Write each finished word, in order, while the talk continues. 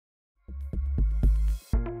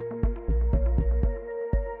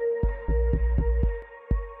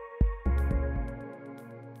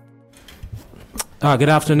Good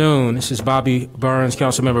afternoon. This is Bobby Burns,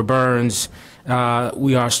 Councilmember Burns.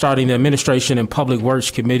 We are starting the Administration and Public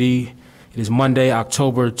Works Committee. It is Monday,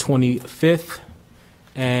 October 25th.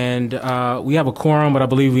 And we have a quorum, but I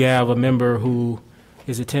believe we have a member who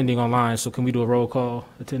is attending online. So can we do a roll call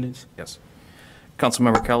attendance? Yes.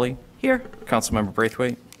 Councilmember Kelly? Here. Councilmember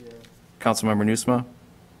Braithwaite? Here. Councilmember Nusma?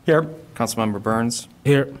 Here. Councilmember Burns?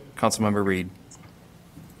 Here. Councilmember Reed?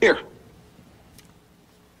 Here.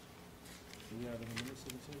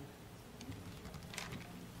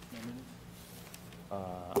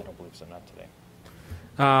 I don't believe so, not today.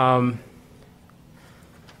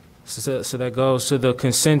 So that goes to the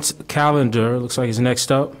consent calendar. Looks like it's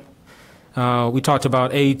next up. We talked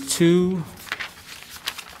about A2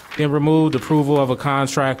 being removed, approval of a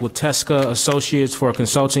contract with Tesca Associates for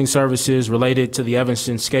consulting services related to the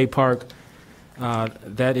Evanston Skate Park.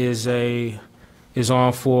 That is a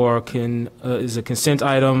consent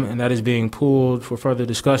item, and that is being pulled for further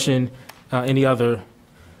discussion. Any other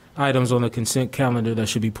items on the consent calendar that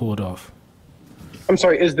should be pulled off? I'm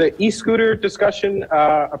sorry, is the e-scooter discussion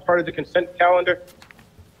a part of the consent calendar?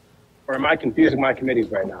 Or am I confusing my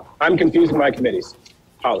committees right now? I'm confusing my committees.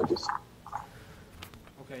 Apologies.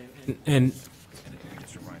 Okay. And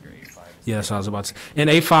yes, I was about to say. And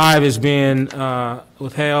A5 is being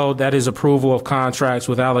withheld. That is approval of contracts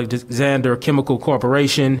with Alexander Chemical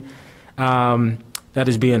Corporation. That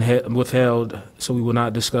is being withheld, so we will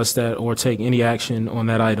not discuss that or take any action on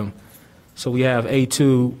that item. So we have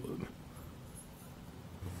A2.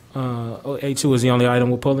 A2 is the only item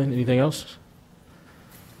we're pulling. Anything else?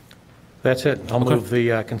 That's it. I'll move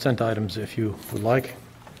the consent items if you would like.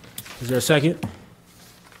 Is there a second?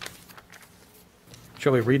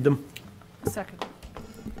 Shall we read them? Second.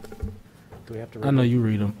 Do we have to read I know them? you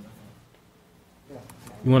read them.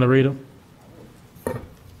 You want to read them?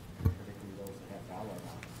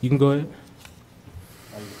 You can go ahead.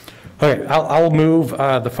 Okay, I'll move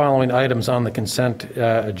the following items on the consent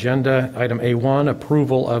agenda. Item A1,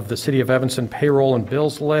 approval of the City of Evanston payroll and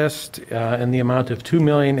bills list in the amount of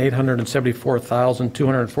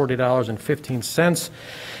 $2,874,240.15,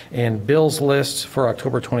 and bills lists for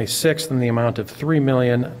October 26th in the amount of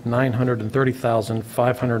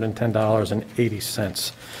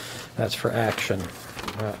 $3,930,510.80. That's for action.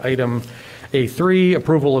 Item A3,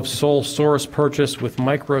 approval of sole source purchase with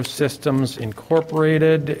Microsystems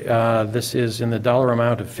Incorporated. This is in the dollar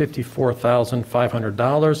amount of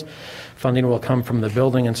 $54,500. Funding will come from the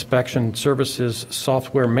Building Inspection Services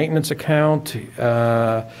Software Maintenance Account,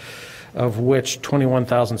 of which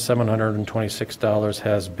 $21,726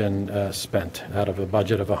 has been spent out of a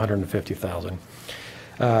budget of $150,000.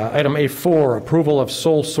 Item A4, approval of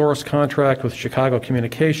sole source contract with Chicago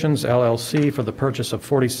Communications, LLC, for the purchase of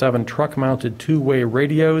 47 truck-mounted two-way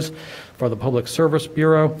radios for the Public Service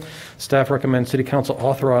Bureau. Staff recommends City Council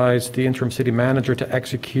authorize the interim city manager to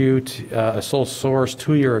execute a sole source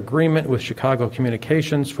two-year agreement with Chicago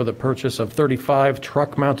Communications for the purchase of 35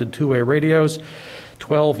 truck-mounted two-way radios,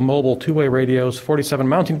 12 mobile two-way radios, 47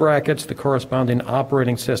 mounting brackets, the corresponding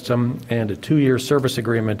operating system, and a two-year service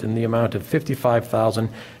agreement in the amount of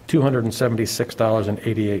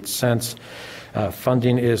 $55,276.88.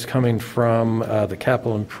 Funding is coming from the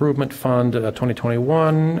Capital Improvement Fund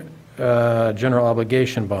 2021 general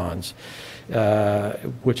obligation bonds,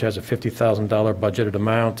 which has a $50,000 budgeted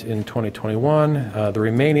amount in 2021. The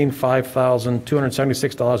remaining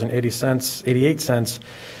 $5,276.88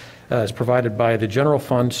 is provided by the General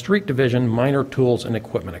Fund Street Division Minor Tools and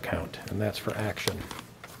Equipment account, and that's for action.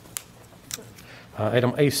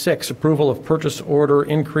 Item A6, approval of purchase order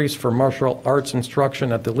increase for martial arts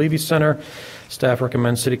instruction at the Levy Center. Staff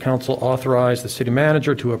recommends City Council authorize the city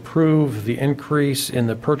manager to approve the increase in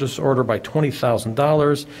the purchase order by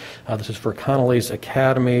 $20,000. This is for Connolly's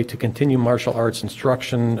Academy to continue martial arts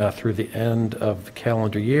instruction through the end of the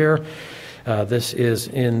calendar year. This is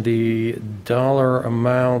in the dollar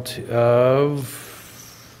amount of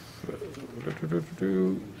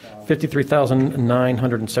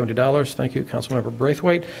 $53,970. Thank you, Councilmember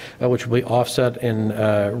Braithwaite, which will be offset in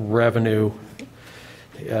revenue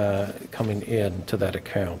coming in to that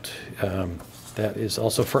account. That is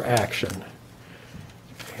also for action.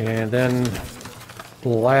 And then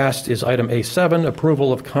last is item A7,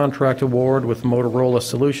 approval of contract award with Motorola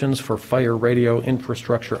Solutions for fire radio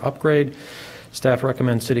infrastructure upgrade. Staff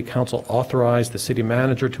recommends City Council authorize the city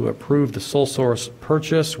manager to approve the sole source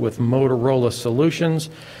purchase with Motorola Solutions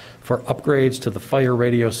for upgrades to the fire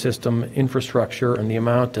radio system infrastructure in the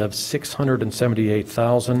amount of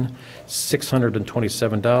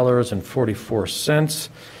 $678,627.44.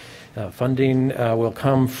 Funding will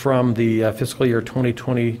come from the fiscal year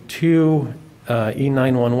 2022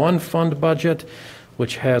 E911 fund budget,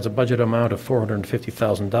 which has a budget amount of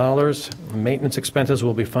 $450,000. Maintenance expenses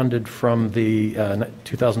will be funded from the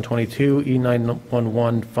 2022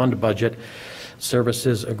 E911 fund budget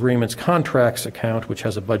services agreements contracts account, which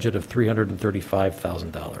has a budget of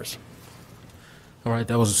 $335,000. All right,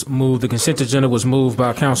 that was moved. The consent agenda was moved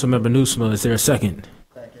by Councilmember Nusma. Is there a second?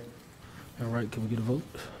 Second. All right, can we get a vote?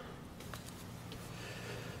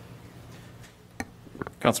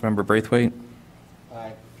 Councilmember Braithwaite.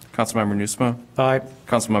 Aye. Councilmember Nusma. Aye.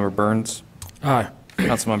 Councilmember Burns. Aye.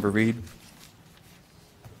 Councilmember Reed.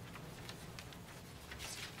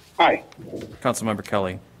 Aye. Councilmember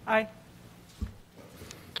Kelly. Aye.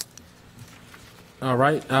 All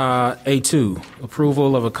right, A2,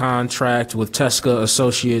 approval of a contract with Tesca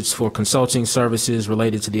Associates for consulting services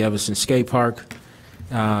related to the Everson Skate Park.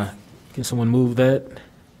 Can someone move that?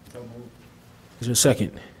 Is there a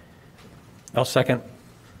second? I'll second.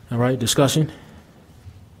 All right, discussion?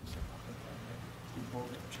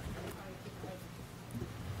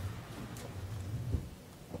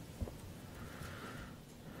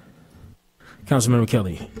 Councilmember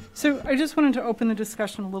Kelly. So I just wanted to open the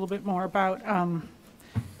discussion a little bit more about,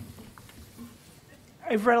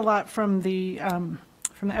 I've read a lot from the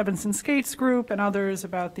Evanston Skates group and others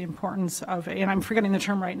about the importance of, and I'm forgetting the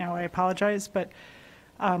term right now, I apologize, but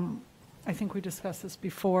I think we discussed this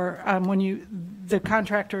before, the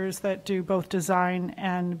contractors that do both design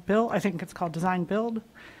and build, I think it's called design build,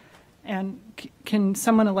 and can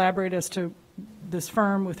someone elaborate as to this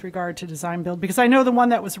firm with regard to design build? Because I know the one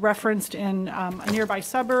that was referenced in a nearby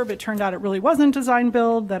suburb, it turned out it really wasn't design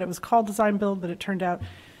build, that it was called design build, but it turned out,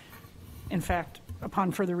 in fact,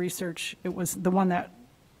 upon further research, it was the one that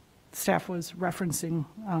staff was referencing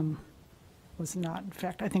was not, in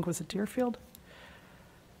fact, I think was it Deerfield?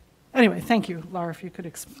 Anyway, thank you, Laura, if you could,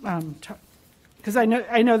 because I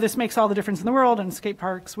know this makes all the difference in the world, and skate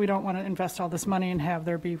parks, we don't want to invest all this money and have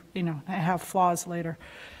there be, have flaws later,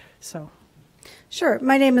 so. Sure.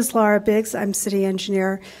 My name is Laura Biggs. I'm city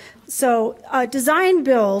engineer. So design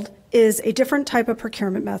build is a different type of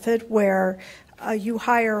procurement method where you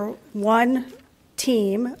hire one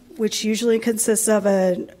team, which usually consists of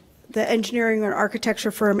the engineering or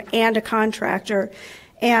architecture firm and a contractor,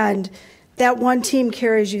 and that one team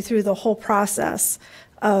carries you through the whole process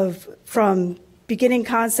from beginning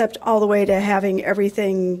concept all the way to having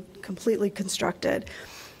everything completely constructed.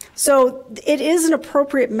 So it is an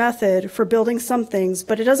appropriate method for building some things,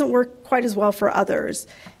 but it doesn't work quite as well for others.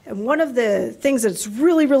 And one of the things that it's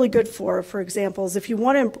really, really good for example, is if you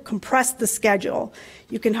want to compress the schedule,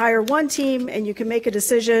 you can hire one team and you can make a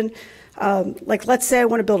decision, like let's say I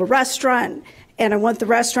want to build a restaurant and I want the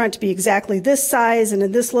restaurant to be exactly this size and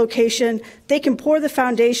in this location. They can pour the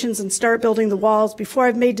foundations and start building the walls before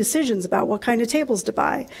I've made decisions about what kind of tables to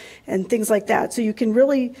buy and things like that. So you can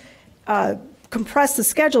really compress the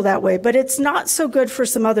schedule that way, but it's not so good for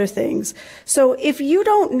some other things. So if you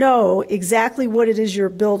don't know exactly what it is you're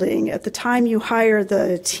building at the time you hire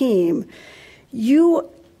the team, you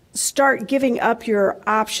start giving up your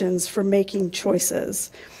options for making choices.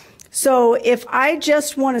 So if I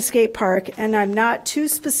just want a skate park and I'm not too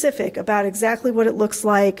specific about exactly what it looks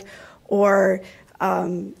like or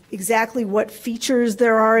exactly what features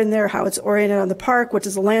there are in there, how it's oriented on the park, what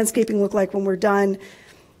does the landscaping look like when we're done,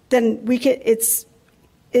 then it's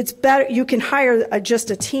better. You can hire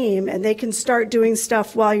just a team and they can start doing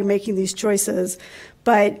stuff while you're making these choices.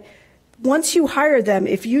 But once you hire them,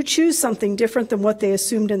 if you choose something different than what they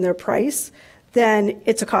assumed in their price, then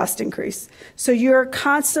it's a cost increase. So you're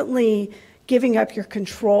constantly giving up your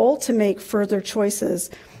control to make further choices.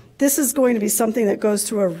 This is going to be something that goes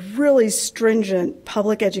through a really stringent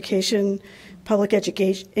public engagement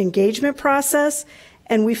process,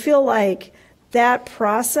 and we feel like that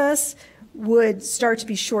process would start to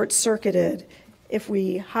be short-circuited if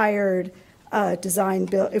we hired a design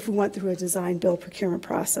build, if we went through a design build procurement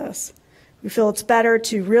process. We feel it's better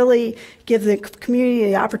to really give the community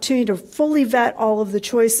the opportunity to fully vet all of the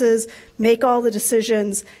choices, make all the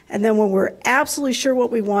decisions, and then when we're absolutely sure what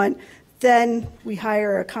we want, then we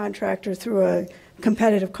hire a contractor through a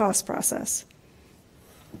competitive cost process.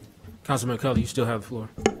 Councilmember Kelly, you still have the floor.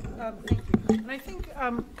 Thank you. And I think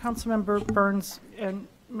Councilmember Burns and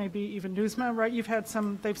maybe even Nusma, right? They've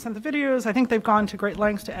sent the videos. I think they've gone to great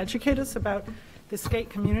lengths to educate us about the skate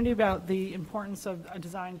community, about the importance of a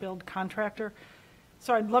design build contractor.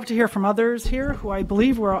 So I'd love to hear from others here who I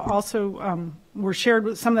believe were also, were shared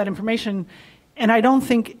with some of that information. And I don't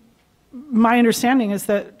think, my understanding is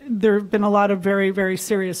that there have been a lot of very, very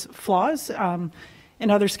serious flaws in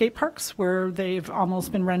other skate parks where they've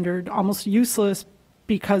almost been rendered almost useless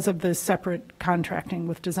because of the separate contracting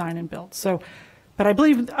with design and build. So, but I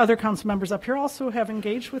believe other council members up here also have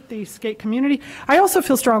engaged with the skate community. I also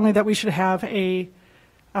feel strongly that we should have a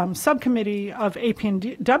subcommittee of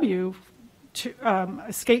APNW, to,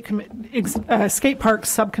 a skate park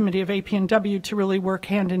subcommittee of APNW to really work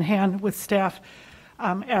hand in hand with staff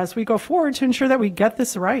as we go forward to ensure that we get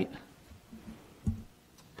this right.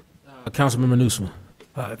 Councilmember Newsome.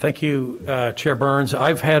 Thank you, Chair Burns.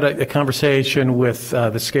 I've had a conversation with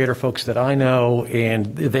the skater folks that I know,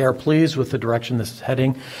 and they are pleased with the direction this is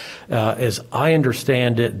heading. As I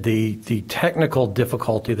understand it, the technical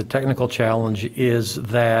difficulty, the technical challenge is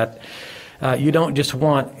that you don't just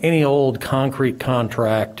want any old concrete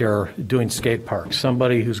contractor doing skate parks.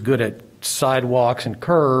 Somebody who's good at sidewalks and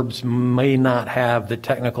curbs may not have the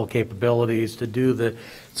technical capabilities to do the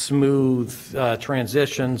smooth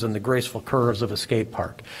transitions and the graceful curves of a skate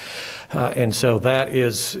park. And so that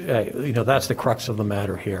is, that's the crux of the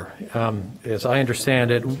matter here. As I understand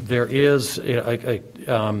it, there is a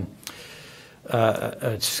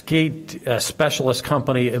skate specialist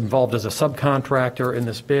company involved as a subcontractor in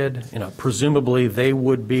this bid. Presumably they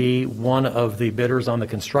would be one of the bidders on the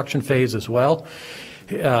construction phase as well.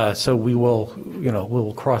 So we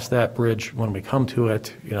will cross that bridge when we come to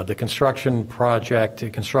it. The construction project, the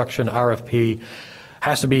construction RFP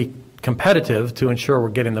has to be competitive to ensure we're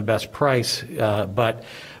getting the best price, but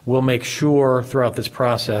we'll make sure throughout this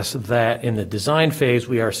process that in the design phase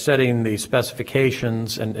we are setting the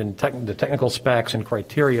specifications and the technical specs and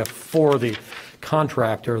criteria for the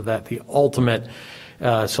contractor, that the ultimate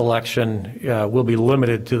selection will be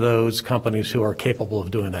limited to those companies who are capable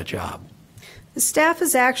of doing that job. The staff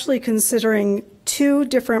is actually considering 2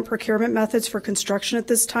 different procurement methods for construction at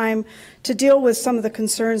this time to deal with some of the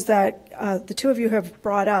concerns that the 2 of you have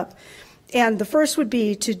brought up. And the first would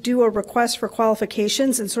be to do a request for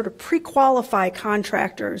qualifications and sort of pre-qualify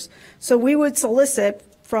contractors. So we would solicit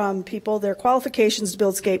from people their qualifications to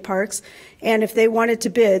build skate parks, and if they wanted to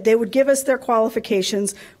bid, they would give us their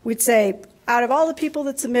qualifications. We'd say, out of all the people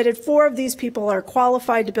that submitted, 4 of these people are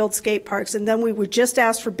qualified to build skate parks, and then we would just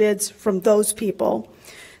ask for bids from those people.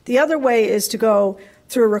 The other way is to go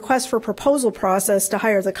through a request for proposal process to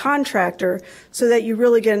hire the contractor so that you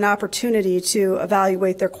really get an opportunity to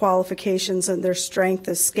evaluate their qualifications and their strength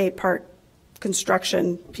as skate park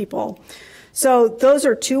construction people. So those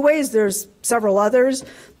are 2 ways. There's several others.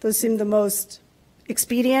 Those seem the most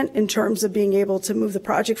expedient in terms of being able to move the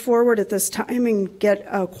project forward at this time and get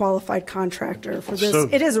a qualified contractor for this.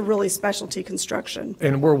 It is a really specialty construction.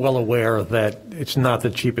 And we're well aware that it's not the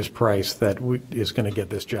cheapest price that is going to get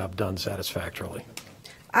this job done satisfactorily.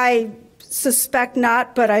 I suspect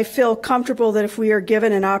not, but I feel comfortable that if we are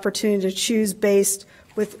given an opportunity to choose based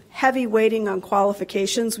with heavy weighting on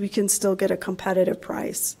qualifications, we can still get a competitive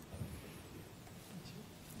price.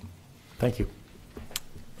 Thank you.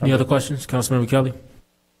 Any other questions? Councilmember Kelly?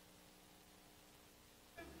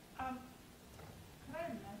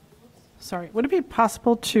 Sorry, would it be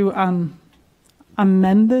possible to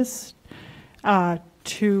amend this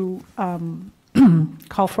to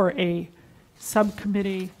call for a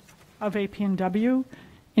subcommittee of APNW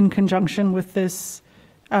in conjunction with this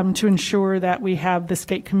to ensure that we have the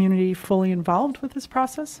skate community fully involved with this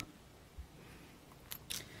process?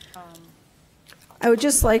 I would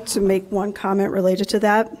just like to make one comment related to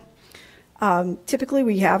that. Typically,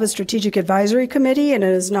 we have a strategic advisory committee, and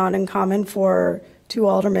it is not uncommon for 2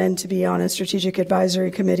 aldermen to be on a strategic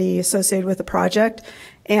advisory committee associated with a project.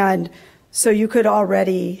 And so you could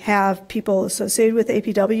already have people associated with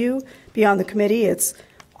APW be on the committee. It's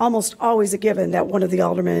almost always a given that one of the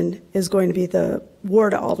aldermen is going to be the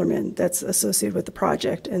ward alderman that's associated with the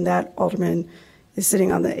project, and that alderman is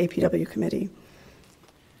sitting on the APW committee.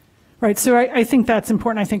 Right, so I think that's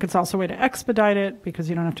important. I think it's also a way to expedite it because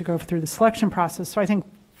you don't have to go through the selection process. So I think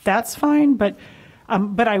that's fine, but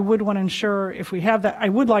I would want to ensure if we have that, I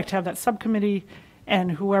would like to have that subcommittee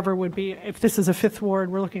and whoever would be, if this is a 5th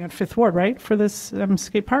ward, we're looking at 5th ward, right, for this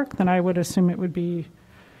skate park, then I would assume it would be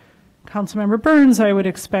Councilmember Burns. I would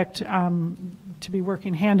expect to be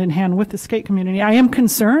working hand in hand with the skate community. I am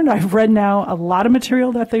concerned. I've read now a lot of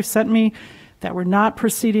material that they've sent me that we're not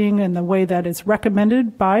proceeding in the way that is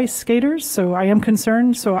recommended by skaters. So I am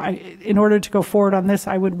concerned. So in order to go forward on this,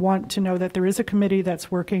 I would want to know that there is a committee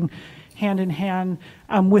that's working hand in hand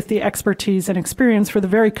with the expertise and experience for the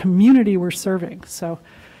very community we're serving. So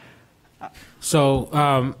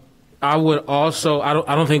I would also, I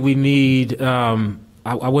don't think we need, I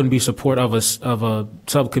wouldn't be support of a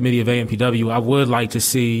subcommittee of AMPW. I would like to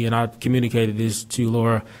see, and I communicated this to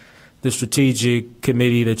Laura, the strategic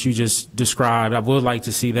committee that you just described. I would like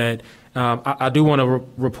to see that. I do want to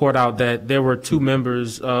report out that there were 2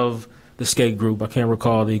 members of the skate group. I can't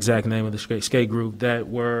recall the exact name of the skate group that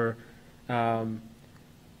were on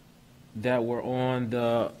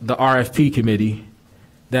the RFP committee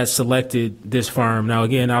that selected this firm. Now,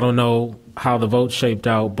 again, I don't know how the vote shaped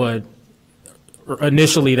out, but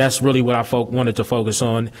initially, that's really what I wanted to focus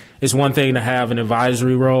on. It's one thing to have an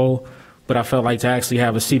advisory role, but I felt like to actually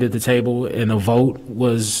have a seat at the table and a vote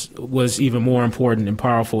was even more important and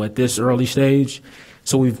powerful at this early stage.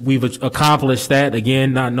 So we've accomplished that,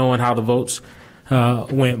 again, not knowing how the votes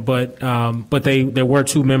went, but there were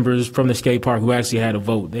 2 members from the skate park who actually had a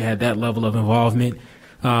vote. They had that level of involvement.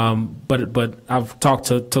 But I've talked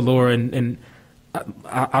to Laura, and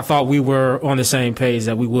I thought we were on the same page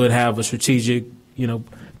that we would have a strategic,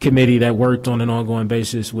 committee that worked on an ongoing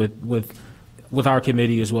basis with our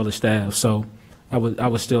committee as well as staff. So I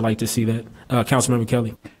would still like to see that. Councilmember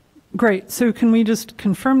Kelly. Great. So can we just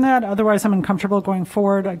confirm that? Otherwise, I'm uncomfortable going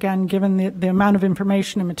forward. Again, given the amount of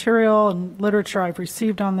information and material and literature I've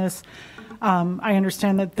received on this, I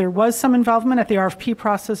understand that there was some involvement at the RFP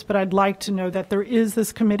process, but I'd like to know that there is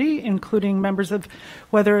this committee, including members of,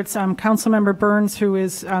 whether it's Councilmember Burns, who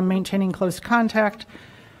is maintaining close contact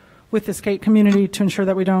with the skate community to ensure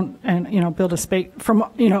that we don't, build a skate from,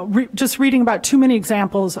 just reading about too many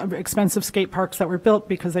examples of expensive skate parks that were built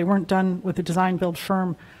because they weren't done with a design build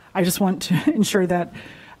firm. I just want to ensure that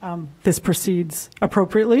this proceeds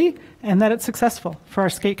appropriately and that it's successful for our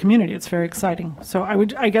skate community. It's very exciting. So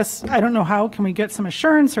I guess, I don't know how, can we get some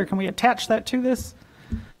assurance or can we attach that to this?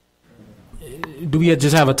 Do we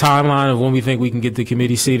just have a timeline of when we think we can get the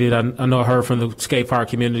committee seated? I know I heard from the skate park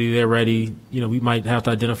community, they're ready. We might have to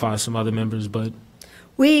identify some other members, but.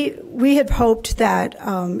 We had hoped that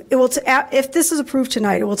if this is approved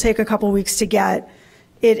tonight, it will take a couple weeks to get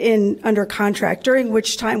it under contract, during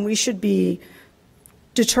which time we should be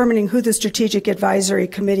determining who the strategic advisory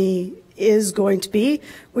committee is going to be,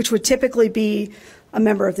 which would typically be a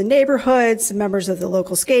member of the neighborhoods, members of the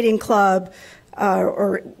local skating club,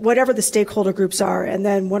 or whatever the stakeholder groups are, and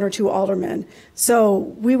then 1 or 2 aldermen. So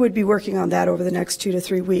we would be working on that over the next 2 to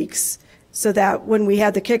 3 weeks, so that when we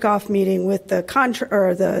had the kickoff meeting with the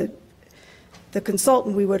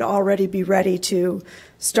consultant, we would already be ready to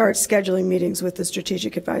start scheduling meetings with the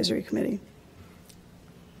strategic advisory committee.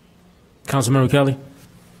 Councilmember Kelly?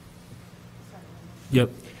 Yep.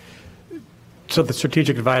 So the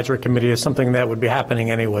strategic advisory committee is something that would be happening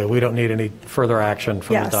anyway. We don't need any further action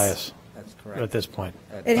from the dais. That's correct. At this point.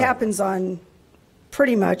 It happens on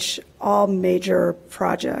pretty much all major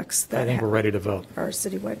projects that I think we're ready to vote. Are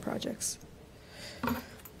citywide projects.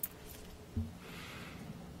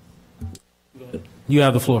 You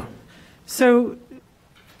have the floor. So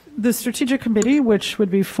the strategic committee, which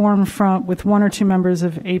would be formed with 1 or 2 members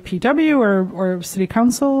of APW or city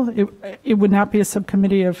council, it would not be a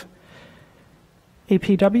subcommittee of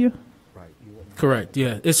APW? Correct,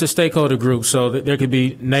 yeah. It's a stakeholder group, so that there could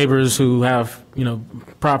be neighbors who have,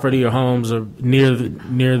 property or homes or near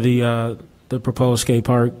the proposed skate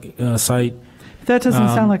park site. That doesn't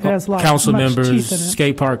sound like it has a lot council much members, teeth in it.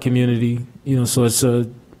 skate park community, so it's a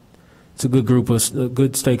good group, a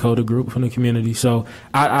good stakeholder group from the community. So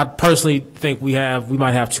I personally think we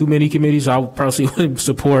might have too many committees. I personally would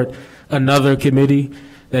support another committee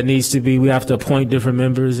that needs to be, we have to appoint different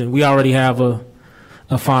members, and we already have a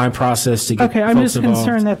fine process to get Okay, I'm folks just involved.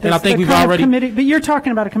 concerned that And I this, think the we've kind of already, committee, but you're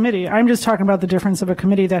talking about a committee. I'm just talking about the difference of a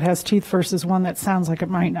committee that has teeth versus one that sounds like it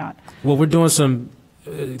might not. well, we're doing some,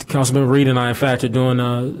 Councilman Reed and I, in fact, are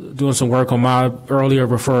doing some work on my earlier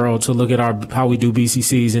referral to look at how we do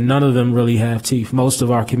BCCs, and none of them really have teeth. Most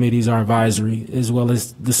of our committees are advisory, as well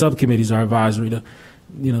as the subcommittees are advisory.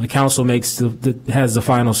 The council has the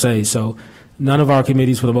final say. So none of our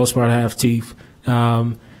committees, for the most part, have teeth,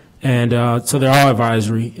 so they're all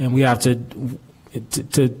advisory, and we have to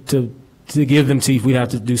give them teeth. We have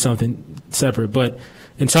to do something separate. But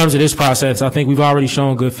in terms of this process, I think we've already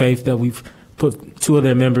shown good faith that we've put 2 of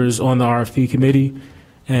their members on the RFP committee,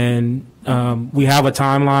 and we have a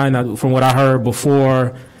timeline. From what I heard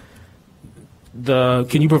before,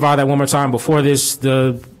 can you provide that one more time? Before this,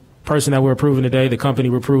 the person that we're approving today, the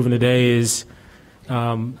company we're approving today, is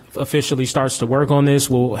officially starts to work on this.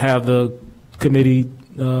 We'll have the committee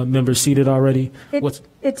members seated already.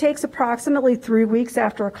 It takes approximately 3 weeks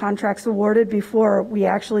after a contract's awarded before we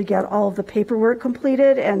actually get all of the paperwork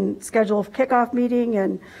completed and schedule a kickoff meeting.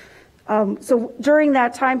 And so during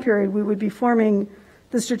that time period, we would be forming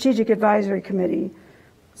the Strategic Advisory Committee,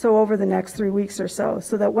 so over the next 3 weeks or so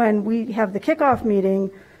that when we have the kickoff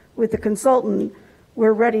meeting with the consultant,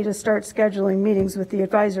 we're ready to start scheduling meetings with the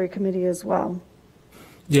advisory committee as well.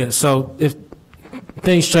 Yeah, so if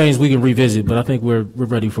things change, we can revisit, but I think we're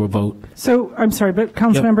ready for a vote. So, I'm sorry, but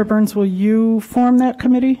Councilmember Burns, will you form that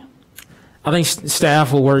committee? I think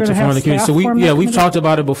staff will work Gonna to form have the committee. staff So form that we've committee? talked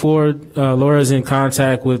about it before. Laura's in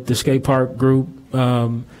contact with the skate park group.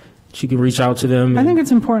 She can reach out to them. I think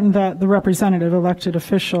it's important that the representative elected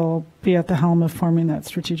official be at the helm of forming that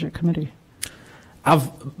strategic committee. I've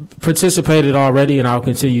participated already, and I'll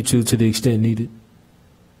continue to the extent needed.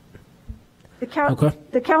 Okay.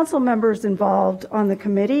 The council members involved on the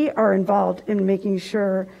committee are involved in making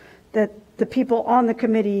sure that the people on the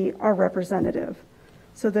committee are representative.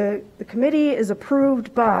 So the committee is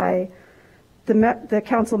approved by the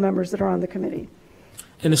council members that are on the committee.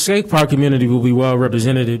 And the skate park community will be well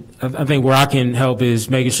represented. I think where I can help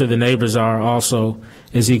is making sure the neighbors are also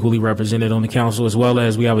as equally represented on the council, as well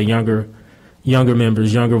as we have a younger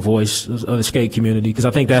members, younger voice of the skate community, because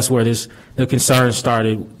I think that's where the concern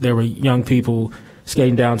started. There were young people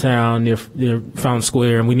skating downtown near Fountain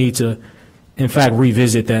Square, and we need to, in fact,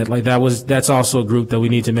 revisit that. Like that's also a group that we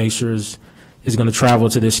need to make sure is going to travel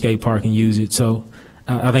to this skate park and use it. So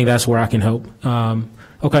I think that's where I can help.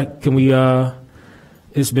 Okay, can we?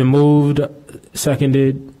 It's been moved,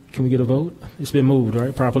 seconded. Can we get a vote? It's been moved,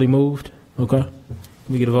 right? Properly moved. Okay, can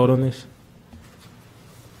we get a vote on this?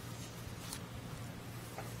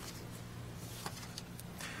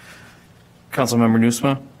 Councilmember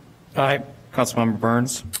Nusma? Aye. Councilmember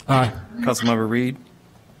Burns? Aye. Councilmember Reed?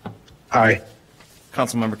 Aye.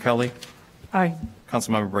 Councilmember Kelly? Aye.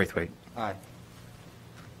 Councilmember Braithwaite? Aye.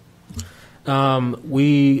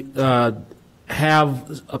 We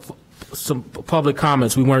have some public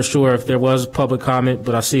comments. We weren't sure if there was public comment,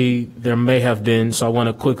 but I see there may have been, so I want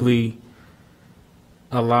to quickly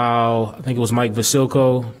allow, I think it was Mike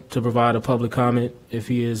Vasilko, to provide a public comment if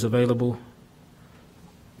he is available.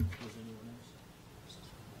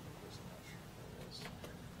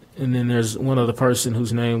 And then there's one other person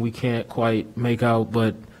whose name we can't quite make out,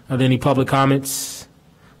 but are there any public comments?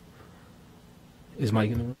 Is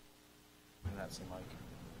Mike in the room?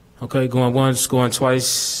 Okay, going once, going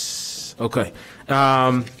twice. Okay.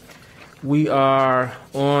 We are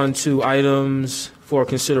on to items for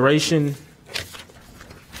consideration.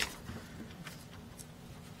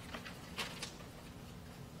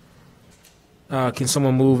 Can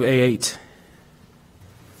someone move A8?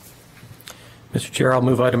 Mr. Chair, I'll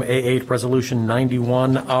move item A8, Resolution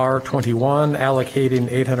 91R21, allocating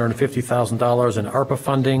 $850,000 in ARPA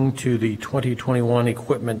funding to the 2021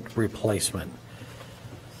 equipment replacement.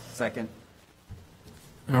 Second.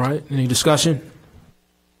 All right, any discussion?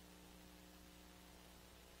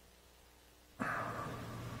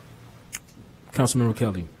 Councilmember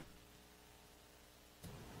Kelly.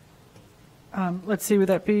 Let's see, would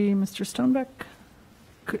that be Mr. Stonebeck?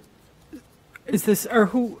 Is this, or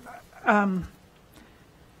who?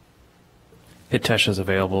 Hitesh is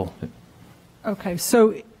available. Okay,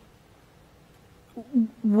 so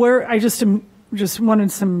where, I just wanted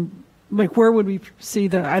some, like, where would we see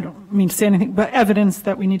the, I don't mean to say anything, but evidence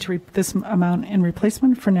that we need to this amount in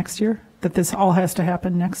replacement for next year? That this all has to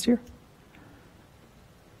happen next year?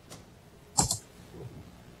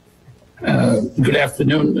 Good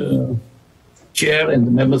afternoon, Chair and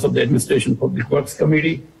the members of the Administration Public Works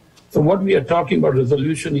Committee. So what we are talking about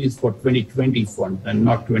resolution is for 2020 fund and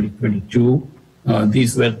not 2022.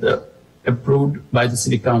 These were approved by the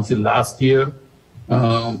City Council last year.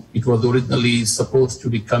 It was originally supposed to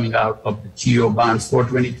be coming out of the GEO bonds for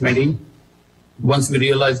 2020. Once we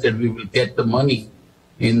realized that we will get the money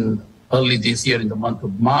in early this year in the month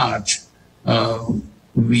of March,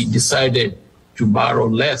 we decided to borrow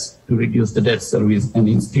less to reduce the debt service and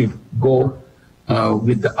instead go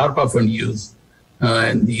with the ARPA fund use.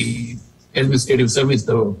 And the administrative service,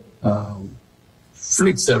 the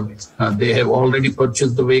fleet service, they have already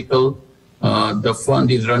purchased the vehicle. The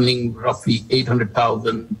fund is running roughly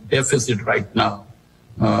 800,000 deficit right now.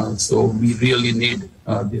 So we really need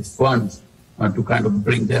these funds to kind of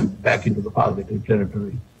bring them back into the positive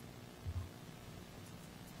territory.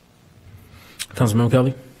 Councilmember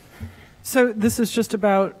Kelly. So this is just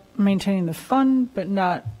about maintaining the fund, but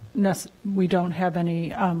not, we don't have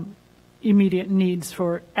any immediate needs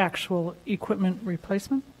for actual equipment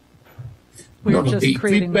replacement? No, the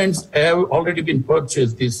equipments have already been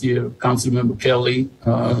purchased this year, Councilmember Kelly.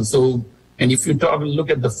 And if you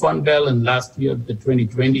look at the fund balance last year, the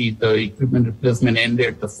 2020, the equipment replacement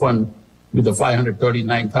ended the fund with a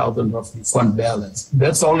 539,000 roughly fund balance.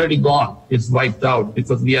 That's already gone. It's wiped out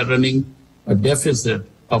because we are running a deficit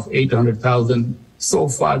of 800,000 so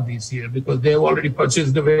far this year because they have already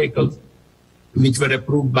purchased the vehicles which were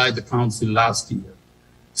approved by the council last year.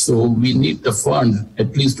 So we need the fund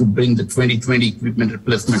at least to bring the 2020 equipment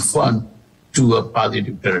replacement fund to a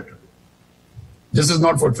positive territory. This is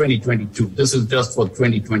not for 2022. This is just for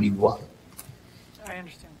 2021. I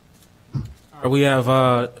understand. We have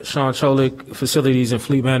Sean Cholik, Facilities and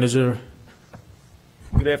Fleet Manager.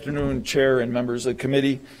 Good afternoon, Chair and members of the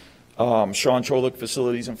committee. Sean Cholik,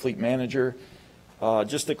 Facilities and Fleet Manager.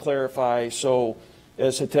 Just to clarify, so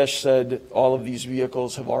as Hitesh said, all of these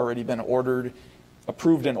vehicles have already been ordered,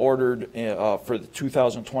 approved and ordered for the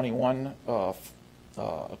 2021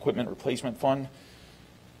 Equipment Replacement Fund.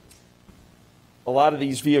 A lot of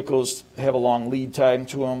these vehicles have a long lead time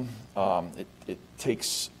to them. It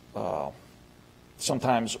takes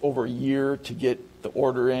sometimes over a year to get the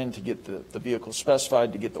order in, to get the vehicle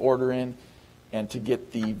specified, to get the order in, and to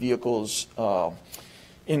get the vehicles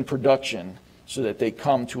in production so that they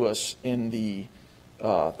come to us in the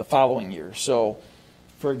following year. So,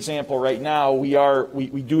 for example, right now we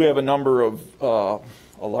do have a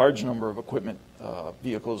large number of equipment,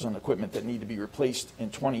 vehicles and equipment that need to be replaced in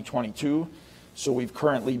 2022. So we've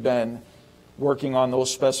currently been working on those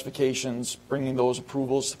specifications, bringing those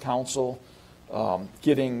approvals to council,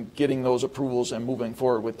 getting those approvals and moving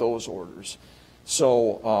forward with those orders.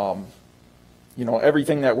 So, you know,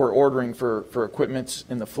 everything that we're ordering for equipment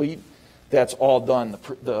in the fleet, that's all done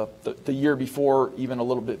the year before, even a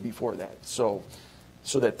little bit before that. So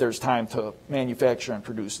that there's time to manufacture and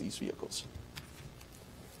produce these vehicles.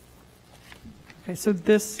 Okay, so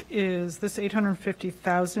this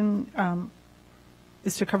 850,000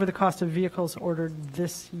 is to cover the cost of vehicles ordered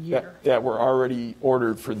this year. That were already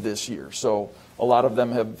ordered for this year. So a lot of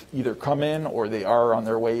them have either come in or they are on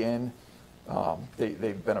their way in.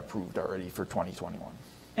 They've been approved already for 2021.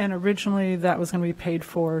 And originally that was going to be paid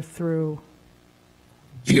for through?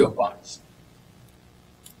 Geo bonds.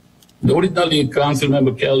 Originally,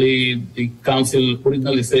 Councilmember Kelly, the council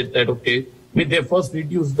originally said that, okay, they first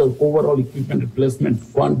reduced the overall equipment replacement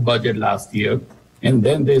fund budget last year, and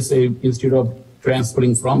then they say instead of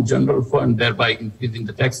transferring from general fund, thereby increasing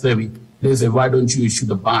the tax levy, they say, why don't you issue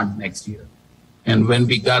the bond next year? And when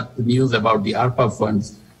we got the news about the ARPA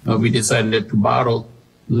funds, we decided to borrow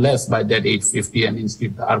less by that 850 and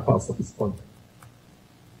instead the ARPA funds for that.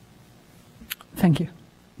 Thank you.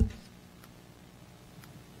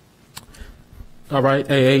 All right,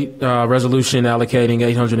 A8, resolution allocating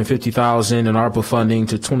 $850,000 in ARPA funding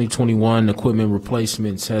to 2021 equipment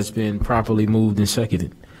replacements has been properly moved and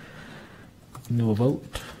seconded. Do a vote.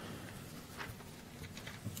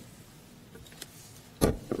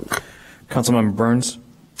 Councilmember Burns,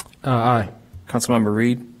 Aye. Councilmember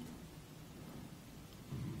Reed,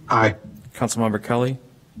 Aye. Councilmember Kelly,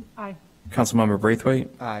 Aye. Councilmember Braithwaite,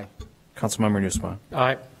 Aye. Councilmember Newsma.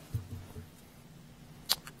 Aye.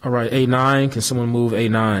 All right, A9, can someone move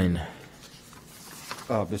A9?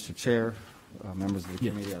 Mr. Chair, members of the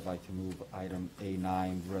committee, I'd like to move item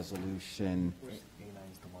A9, resolution.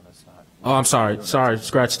 Oh, I'm sorry,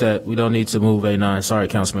 scratch that. We don't need to move A9. Sorry,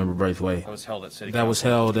 Councilmember Braithwaite. That was held at City That was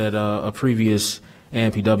Council. held at a previous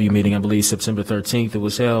AMPW meeting, I believe September 13th. It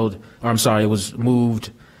was held, or I'm sorry, it was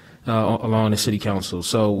moved along the City Council.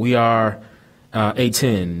 So we are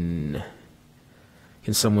A10.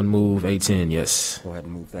 Can someone move A10? Yes. Go ahead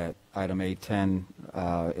and move that. Item A10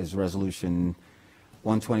 is resolution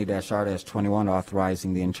 120-R-21,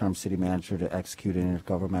 authorizing the interim city manager to execute an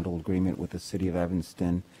intergovernmental agreement with the city of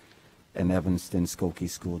Evanston and Evanston-Skokie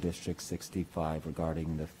School District 65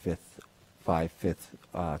 regarding the fifth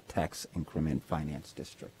tax increment finance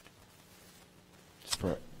district. Just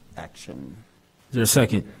for action. Is there a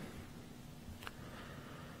second?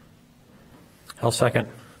 I'll second.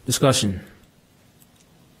 Discussion.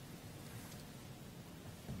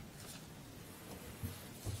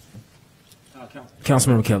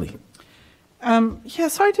 Councilmember Kelly. Yeah,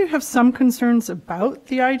 so I do have some concerns about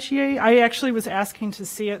the IGA. I actually was asking to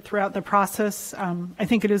see it throughout the process. I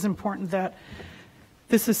think it is important that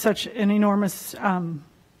this is such an enormous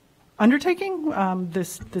undertaking,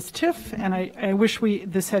 this TIF, and I wish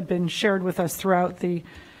this had been shared with us throughout the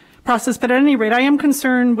process. But at any rate, I am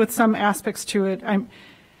concerned with some aspects to it.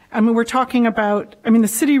 I mean, we're talking about, the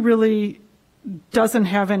city really doesn't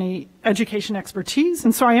have any education expertise,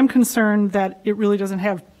 and so I am concerned that it really doesn't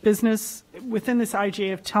have business within this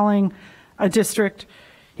IGA of telling a district,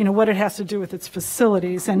 what it has to do with its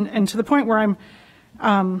facilities, and to the point where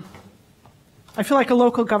I feel like a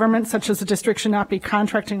local government such as a district should not be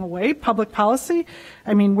contracting away public policy.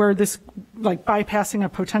 Where this, like bypassing a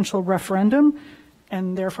potential referendum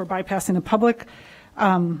and therefore bypassing the public.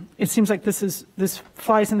 It seems like this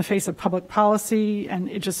flies in the face of public policy, and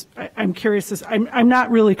I'm curious. I'm not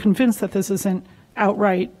really convinced that this isn't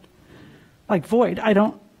outright like void. I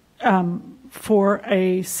don't, for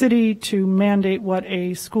a city to mandate what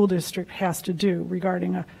a school district has to do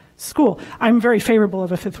regarding a school. I'm very favorable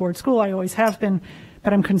of a Fifth Ward school. I always have been,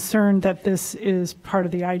 but I'm concerned that this is part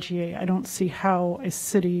of the IGA. I don't see how a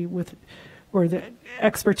city where the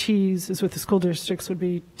expertise is with the school districts would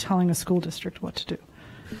be telling a school district what to do.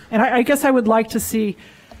 And I guess I would like to see,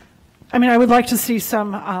 I would like to see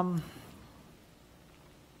some,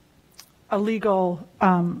 a legal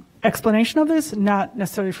explanation of this, not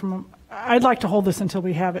necessarily I'd like to hold this until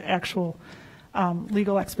we have actual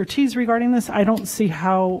legal expertise regarding this. I don't see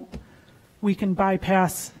how we can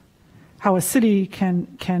bypass how a city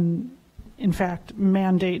can in fact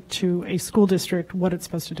mandate to a school district what it's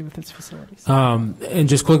supposed to do with its facilities. And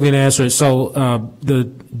just quickly to answer it, so the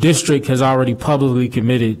district has already publicly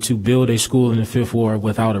committed to build a school in the Fifth Ward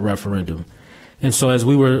without a referendum. And so as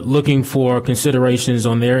we were looking for considerations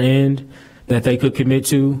on their end that they could commit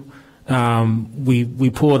to, we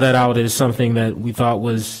pulled that out as something that we thought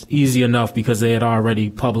was easy enough because they had already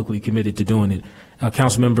publicly committed to doing it.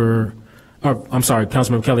 Councilmember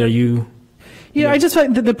Kelly, are you? Yeah, I just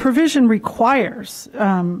like the provision requires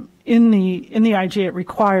in the IGA, it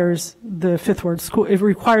requires the Fifth Ward school. It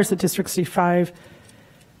requires that District 65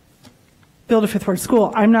 build a Fifth Ward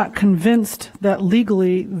school. I'm not convinced that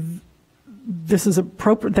legally this is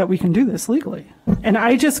appropriate, that we can do this legally. And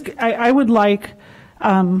I would like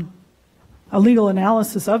a legal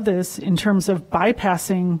analysis of this in terms of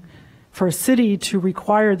bypassing for a city to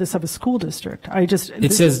require this of a school district.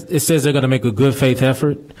 It says they're going to make a good faith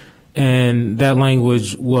effort. And that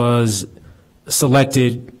language was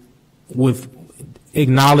selected with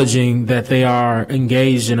acknowledging that they are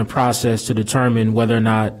engaged in a process to determine whether or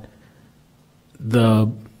not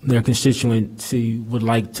their constituency would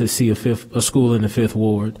like to see a school in the Fifth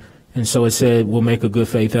Ward. And so it said we'll make a good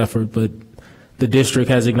faith effort, but the district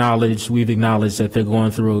has acknowledged, we've acknowledged that they're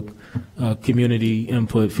going through a community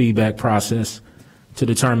input feedback process to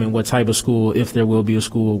determine what type of school, if there will be a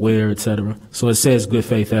school, where, et cetera. So it says good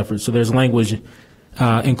faith effort. So there's language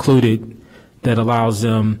included that allows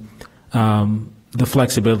them the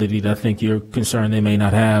flexibility that I think you're concerned they may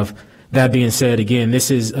not have. That being said, again, this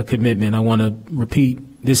is a commitment. I want to repeat,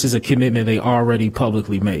 this is a commitment they already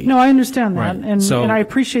publicly made. No, I understand that, Right. and I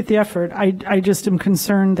appreciate the effort. I just am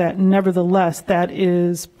concerned that nevertheless, that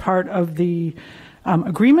is part of the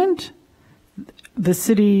agreement. The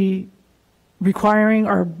city requiring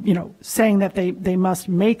or, saying that they must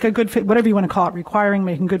make a good faith, whatever you want to call it,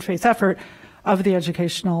 making good faith effort of the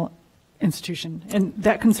educational institution. And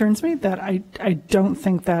that concerns me, that I don't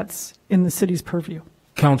think that's in the city's purview.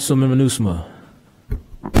 Councilmember Nusma.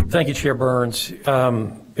 Thank you, Chair Burns.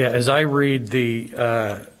 As I read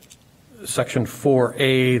the Section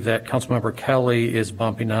 4A that Councilmember Kelly is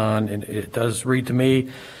bumping on, and it does read to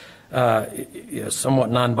me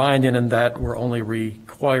somewhat non-binding in that we're only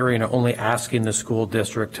requiring or only asking the school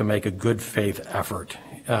district to make a good faith effort.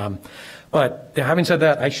 But having said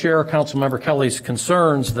that, I share Councilmember Kelly's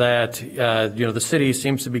concerns that the city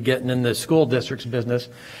seems to be getting in the school district's business,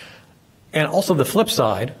 and also the flip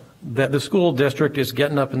side, that the school district is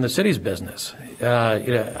getting up in the city's business.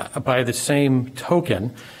 By the same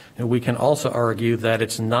token, we can also argue that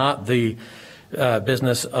it's not the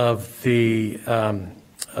business of the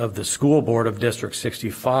school board of District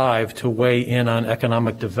 65 to weigh in on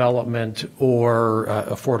economic development or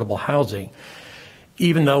affordable housing.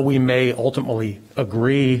 Even though we may ultimately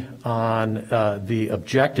agree on the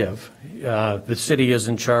objective, the city is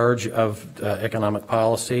in charge of economic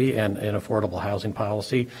policy and affordable housing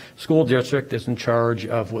policy. School district is in charge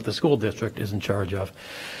of what the school district is in charge of.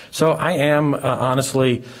 So I am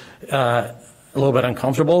honestly a little bit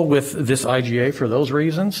uncomfortable with this IGA for those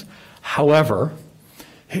reasons. However,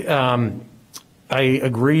 I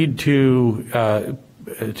agreed to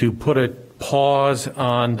put a pause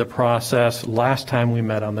on the process last time we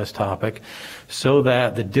met on this topic so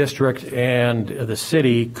that the district and the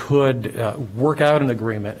city could work out an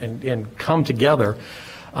agreement and come together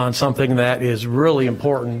on something that is really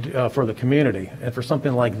important for the community. And for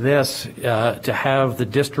something like this, to have the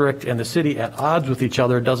district and the city at odds with each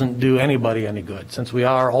other doesn't do anybody any good, since we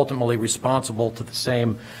are ultimately responsible to the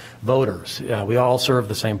same voters. We all serve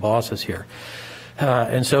the same bosses here.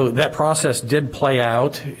 And so that process did play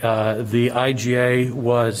out. The IGA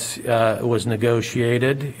was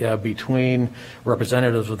negotiated between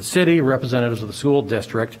representatives of the city, representatives of the school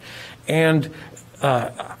district, and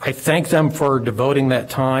I thank them for devoting that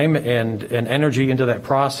time and energy into that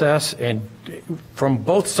process, and from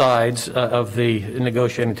both sides of the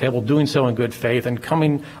negotiating table, doing so in good faith and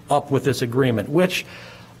coming up with this agreement, which,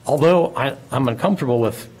 although I'm uncomfortable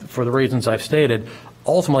with for the reasons I've stated,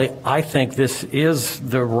 ultimately I think this is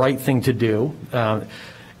the right thing to do.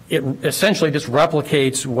 It essentially just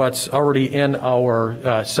replicates what's already in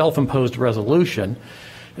our self-imposed resolution,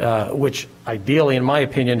 which ideally, in my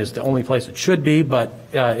opinion, is the only place it should be. But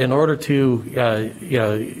in order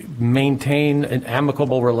to maintain an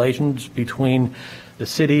amicable relations between the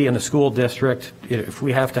city and the school district, if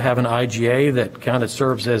we have to have an IGA that kind of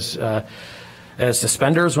serves as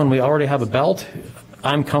suspenders when we already have a belt,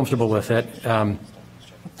 I'm comfortable with it.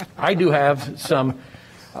 I do have some.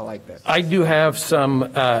 I like that. I do have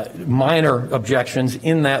some minor objections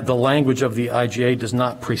in that the language of the IGA does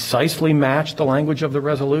not precisely match the language of the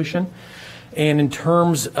resolution. And in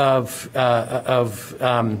terms of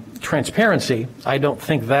transparency, I don't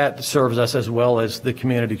think that serves us as well as the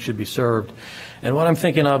community should be served. And what I'm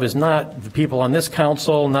thinking of is not the people on this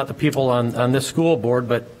council, not the people on this school board,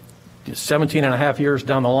 but 17 and a half years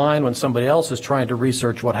down the line when somebody else is trying to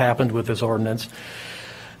research what happened with this ordinance.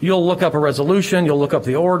 You'll look up a resolution, you'll look up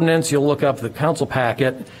the ordinance, you'll look up the council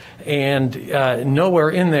packet, and nowhere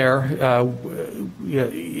in there,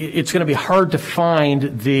 it's going to be hard to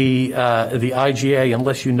find the IGA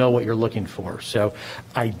unless you know what you're looking for. So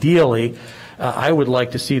ideally, I would like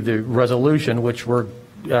to see the resolution, which we're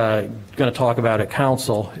going to talk about at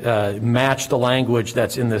council, match the language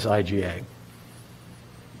that's in this IGA.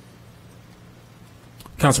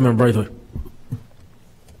 Councilmember Braithwaite.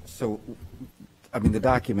 So, I mean, the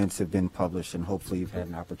documents have been published, and hopefully you've had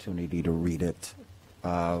an opportunity to read it.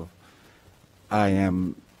 I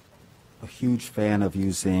am a huge fan of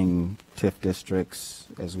using TIF districts,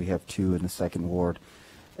 as we have two in the second ward,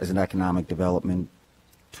 as an economic development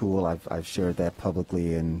tool. I've shared that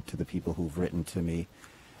publicly and to the people who've written to me.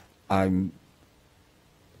 I'm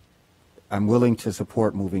willing to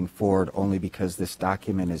support moving forward only because this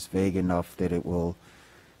document is vague enough that it will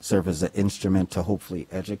serve as an instrument to hopefully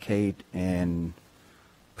educate and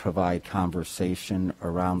provide conversation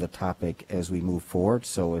around the topic as we move forward.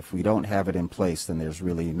 So if we don't have it in place, then there's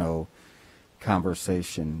really no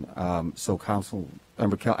conversation. So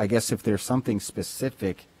Councilmember Kell, I guess if there's something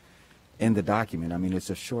specific in the document, I mean, it's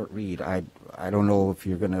a short read. I don't know if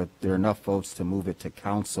there are enough votes to move it to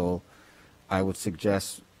council. I would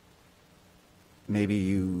suggest maybe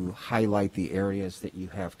you highlight the areas that you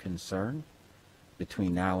have concern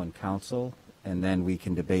between now and council, and then we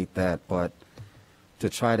can debate that. But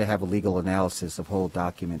to try to have a legal analysis of whole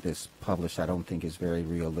document that's published, I don't think is very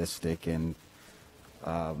realistic. And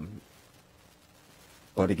but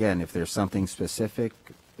again, if there's something specific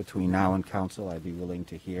between now and council, I'd be willing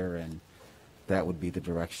to hear, and that would be the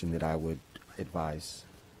direction that I would advise.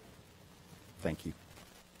 Thank you.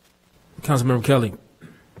 Councilmember Kelly.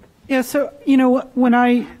 Yeah, so, when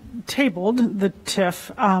I tabled the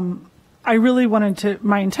TIF, I really wanted to,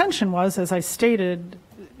 my intention was, as I stated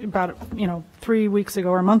about, 3 weeks ago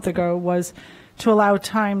or a month ago, was to allow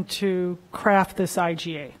time to craft this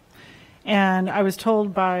IGA. And I was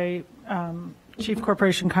told by Chief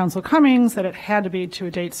Corporation Counsel Cummings that it had to be to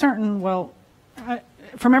a date certain. Well,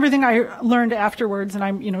 from everything I learned afterwards, and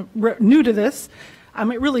I'm, new to this,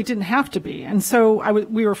 it really didn't have to be. And so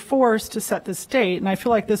we were forced to set this date, and I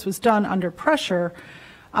feel like this was done under pressure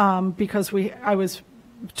because I was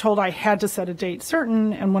told I had to set a date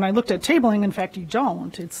certain, and when I looked at tabling, in fact, you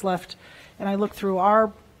don't. It's left, and I looked through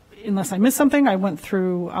unless I missed something, I went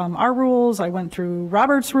through our rules, I went through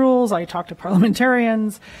Robert's rules, I talked to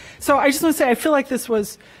parliamentarians. So I just want to say I feel like this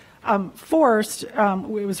was forced, it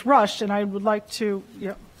was rushed, and I would like to,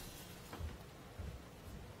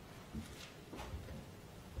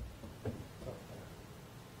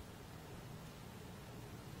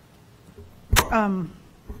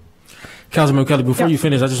 Councilmember Kelly, before you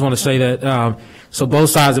finish, I just want to say that, so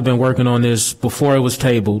both sides have been working on this before it was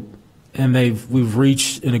tabled, and we've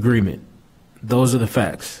reached an agreement. Those are the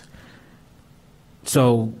facts.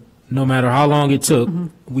 So no matter how long it took,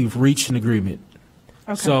 we've reached an agreement.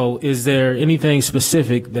 Okay. So is there anything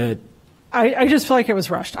specific that? I just feel like it was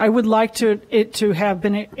rushed. I would like it to have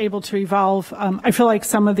been able to evolve. I feel like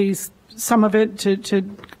some of it, to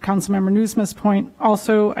Councilmember Newsom's point,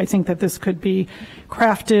 also, I think that this could be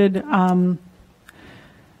crafted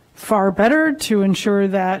far better to ensure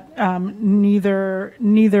that neither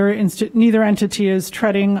entity is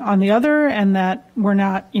treading on the other, and that we're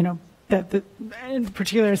not, that in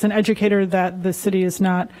particular as an educator, that the city is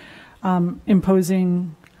not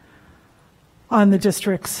imposing on the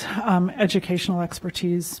district's educational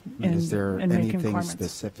expertise in Is there in making anything requirements.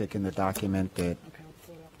 specific in the document that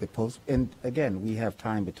the post, and again, we have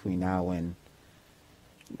time between now and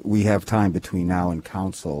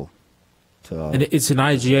council And to, it's an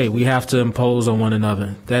IGA. We have to impose on one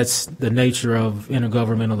another. That's the nature of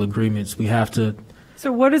intergovernmental agreements. We have to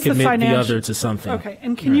So what is the commit the financial? other to something. Okay,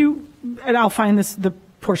 and can you, and I'll find the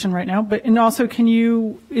portion right now, but, and also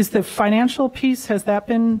is the financial piece, has that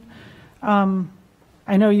been,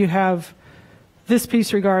 I know you have this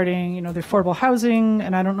piece regarding, the affordable housing,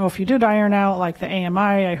 and I don't know if you did iron out, like the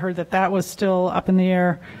AMI, I heard that was still up in the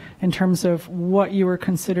air in terms of what you were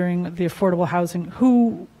considering the affordable housing,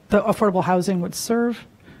 who the affordable housing would serve.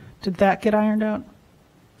 Did that get ironed out?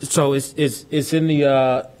 So it's in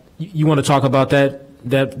the, you want to talk about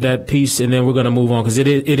that piece, and then we're going to move on, because it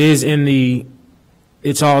is in the,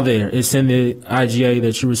 it's all there. It's in the IGA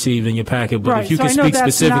that you received in your packet. But Right, if you so can I know speak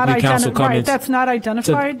that's specifically, not council right, comments. that's not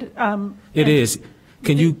identified. It is.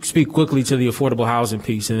 Can you speak quickly to the affordable housing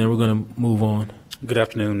piece, and then we're going to move on? Good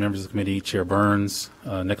afternoon, members of the committee, Chair Burns,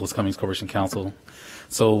 Nicholas Cummings, Corporation Counsel.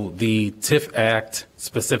 So the TIF Act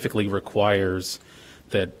specifically requires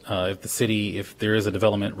that if there is a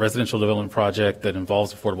residential development project that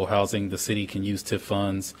involves affordable housing, the city can use TIF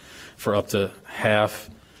funds for up to half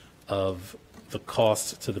of the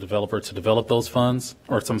cost to the developer to develop those funds,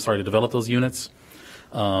 to develop those units.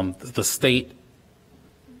 The state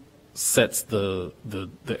sets the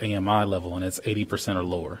AMI level, and it's 80% or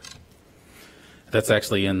lower. That's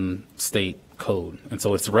actually in state code. And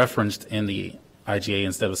so it's referenced in the IGA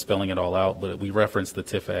instead of spelling it all out, but we reference the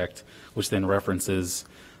TIF Act, which then references,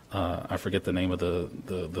 I forget the name of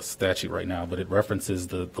the statute right now, but it references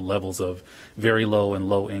the levels of very low and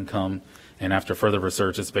low income. And after further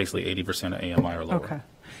research, it's basically 80% of AMI or lower. Okay.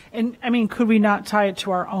 And, I mean, could we not tie it to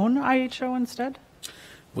our own IHO instead?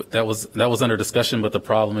 That was under discussion, but the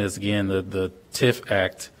problem is, again, the TIF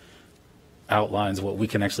Act outlines what we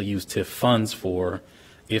can actually use TIF funds for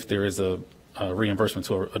if there is a reimbursement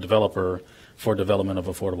to a developer for development of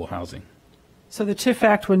affordable housing. So the TIF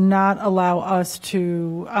Act would not allow us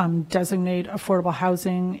to designate affordable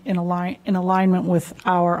housing in alignment with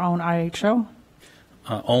our own IHO?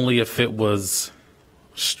 Only if it was,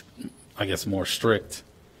 I guess, more strict.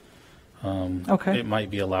 Okay. It might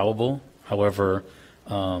be allowable. However,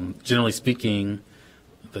 generally speaking,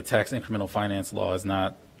 the tax incremental finance law is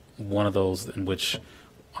not one of those in which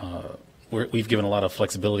we've given a lot of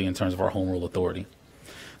flexibility in terms of our home rule authority.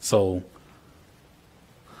 So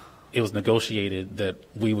it was negotiated that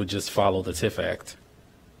we would just follow the TIF Act.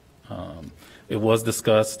 It was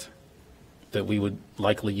discussed that we would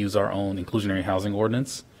likely use our own inclusionary housing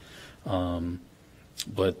ordinance.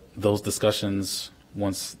 But those discussions,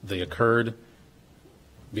 once they occurred,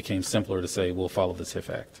 became simpler to say we'll follow the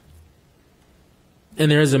TIF Act. And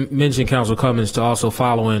there is a mention, Council Cummings, to also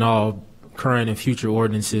follow in all current and future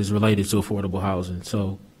ordinances related to affordable housing.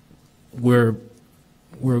 So we're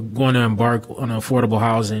going to embark on an affordable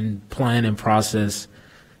housing plan and process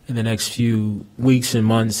in the next few weeks and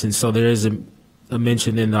months. And so there is a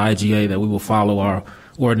mention in the IGA that we will follow our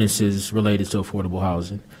ordinances related to affordable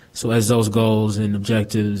housing. So as those goals and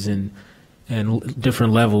objectives and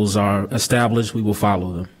different levels are established, we will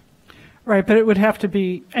follow them. Right, but it would have to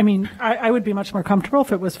be, I mean, I would be much more comfortable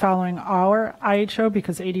if it was following our IHO,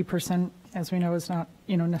 because 80%, as we know, is not,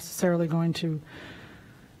 necessarily going to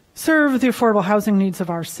serve the affordable housing needs of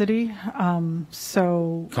our city.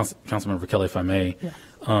 So, Councilmember Kelly, if I may,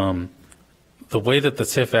 yeah. The way that the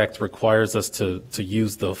TIF Act requires us to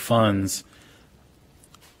use the funds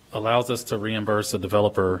allows us to reimburse a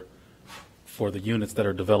developer for the units that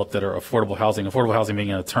are developed that are affordable housing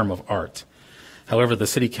being a term of art. However, the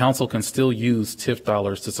City Council can still use TIF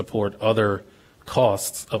dollars to support other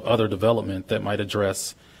costs of other development that might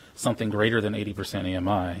address something greater than 80%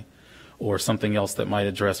 AMI, or something else that might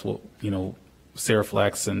address what, Sarah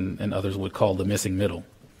Flax and others would call the missing middle,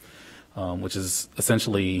 which is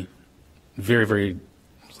essentially very, very,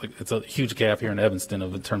 it's a huge gap here in Evanston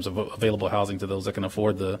in terms of available housing to those that can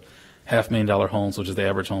afford the $500,000 homes, which is the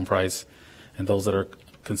average home price, and those that are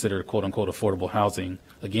considered quote unquote affordable housing,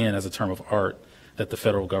 again, as a term of art that the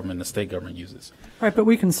federal government and the state government uses. Right, but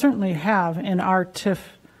we can certainly have in our TIF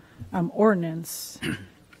ordinance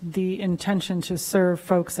the intention to serve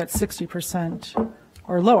folks at 60%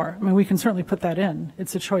 or lower. I mean, we can certainly put that in.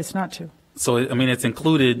 It's a choice not to. So, I mean, it's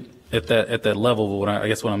included at that level, but I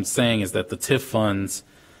guess what I'm saying is that the TIF funds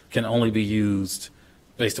can only be used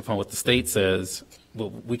based upon what the state says.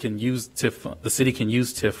 But we can use TIF, the city can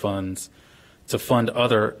use TIF funds to fund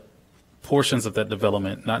other portions of that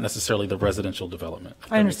development, not necessarily the residential development. if I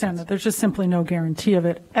that makes understand sense. that. There's just simply no guarantee of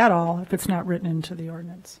it at all if it's not written into the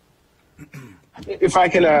ordinance. If I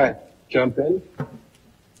can jump in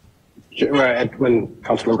when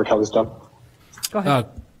Councilmember Kelly's done. Go ahead.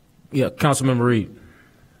 Yeah, Councilmember Reed.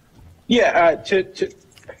 Yeah,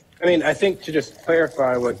 I think to just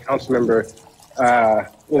clarify what Councilmember,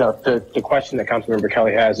 the question that Councilmember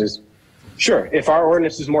Kelly has is, sure, if our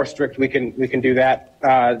ordinance is more strict, we can do that.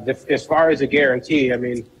 As far as a guarantee, I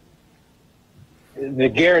mean, the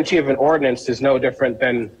guarantee of an ordinance is no different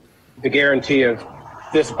than the guarantee of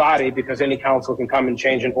this body, because any council can come and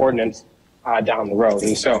change an ordinance down the road.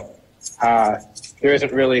 And so there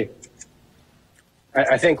isn't really,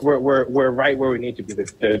 I think we're right where we need to be.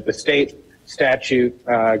 The state statute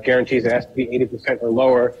guarantees it has to be 80% or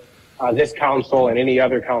lower. This council and any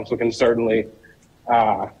other council can certainly,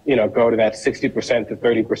 go to that 60% to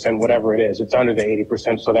 30%, whatever it is. It's under the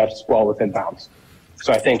 80%, so that's well within bounds.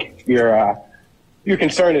 So I think your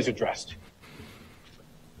concern is addressed.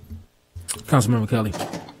 Councilmember Kelly.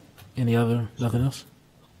 Nothing else?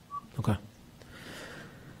 Okay.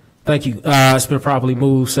 Thank you. It's been properly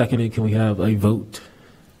moved, seconded. Can we have a vote?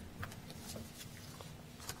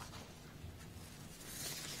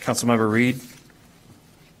 Councilmember Reed,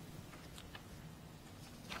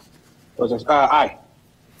 Aye.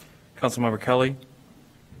 Councilmember Kelly,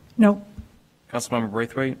 No. Councilmember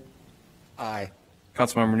Braithwaite, Aye.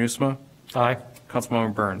 Councilmember Nusma, Aye.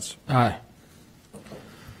 Councilmember Burns. Aye.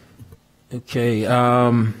 Okay,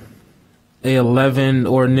 A11,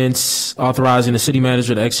 ordinance authorizing the city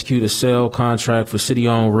manager to execute a sale contract for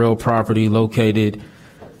city-owned real property located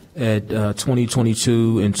at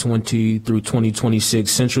 2022 and 20 through 2026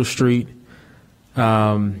 Central Street. Do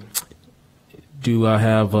I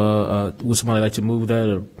have, would somebody like to move that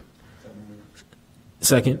or?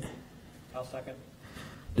 Second? I'll second.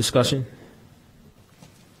 Discussion?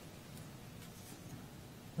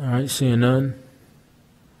 All right, seeing none.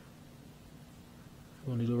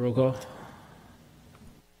 Want to do a roll call? This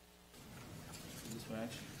for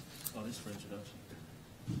action? Oh, this for introduction.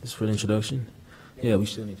 This for the introduction? Yeah, we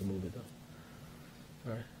still need to move it though.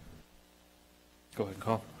 All right. Go ahead and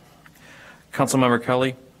call. Councilmember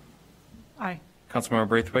Kelly, Aye. Councilmember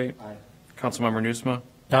Braithwaite, Aye. Councilmember Nusma,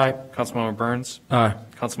 Aye. Councilmember Burns, Aye.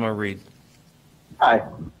 Councilmember Reed. Aye.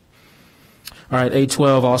 All right,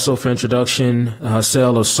 A12, also for introduction,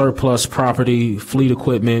 sale of surplus property, fleet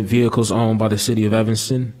equipment, vehicles owned by the city of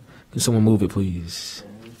Evanston. Can someone move it, please?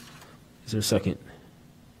 Is there a second?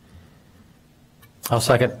 I'll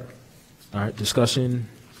second. All right, discussion?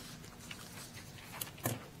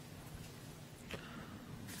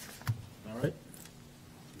 All right.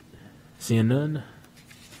 Seeing none?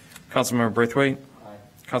 Councilmember Braithwaite,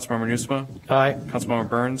 Councilmember Nusma, Aye. Councilmember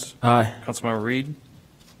Burns, Aye. Councilmember Reed,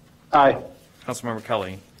 Aye. Councilmember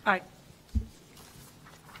Kelly. Aye.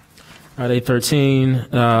 All right,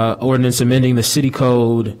 A13, ordinance amending the city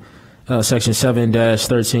code, section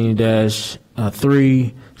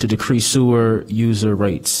 7-13-3 to decrease sewer user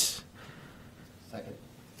rates. Second.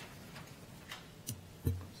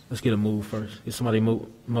 Let's get a move first. Get somebody move,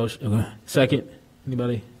 motion, okay. Second,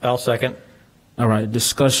 anybody? I'll second. All right,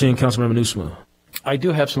 discussion, Councilmember Nusma. I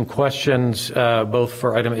do have some questions, both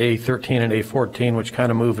for item A13 and A14, which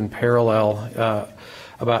kind of move in parallel,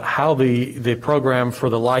 about how the program for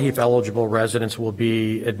the LIHEAP eligible residents will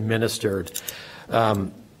be administered.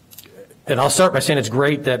 And I'll start by saying it's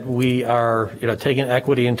great that we are, taking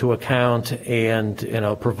equity into account and,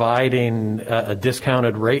 providing a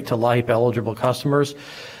discounted rate to LIHEAP eligible customers.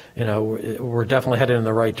 We're definitely headed in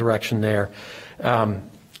the right direction there.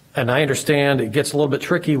 And I understand it gets a little bit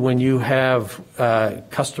tricky when you have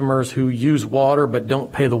customers who use water but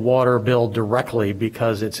don't pay the water bill directly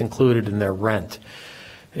because it's included in their rent.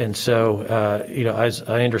 And so, as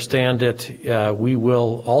I understand it, we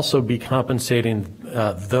will also be compensating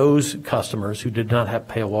those customers who did not have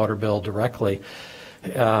to pay a water bill directly.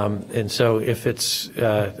 And so if it's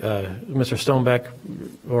Mr. Stonebeck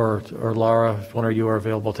or Laura, if one of you are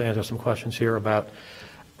available to answer some questions here about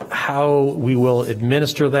how we will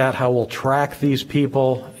administer that, how we'll track these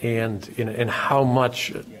people, and how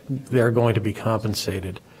much they're going to be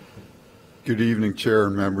compensated. Good evening, Chair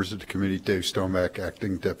and members of the committee. Dave Stoneback,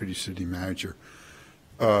 Acting Deputy City Manager.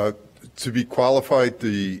 To be qualified,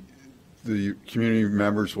 the community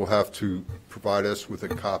members will have to provide us with a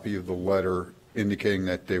copy of the letter indicating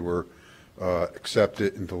that they were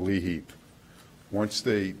accepted into LIHEAP. Once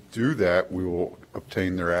they do that, we will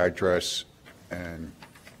obtain their address and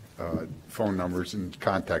phone numbers and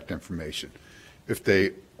contact information. If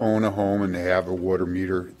they own a home and they have a water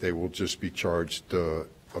meter, they will just be charged the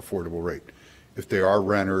affordable rate. If they are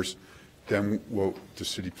renters, Then what the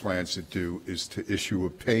city plans to do is to issue a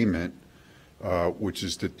payment, which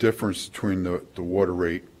is the difference between the water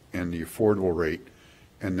rate and the affordable rate,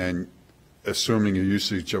 and then assuming a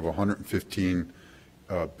usage of 115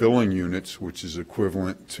 billing units, which is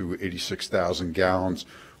equivalent to 86,000 gallons,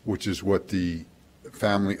 which is what the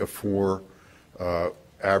family of four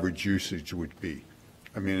average usage would be.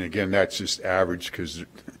 I mean, again, that's just average because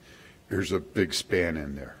there's a big span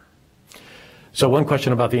in there. So one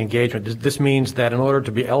question about the engagement. This means that in order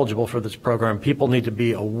to be eligible for this program, people need to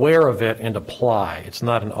be aware of it and apply. It's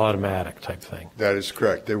not an automatic type thing. That is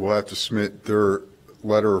correct. They will have to submit their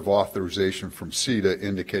letter of authorization from CETA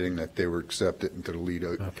indicating that they were accepted into the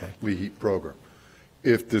LEHEAP program.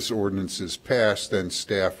 If this ordinance is passed, then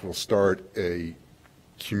staff will start a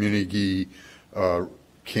community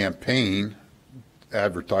campaign,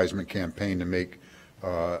 advertisement campaign to make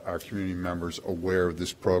our community members aware of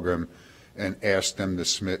this program and ask them to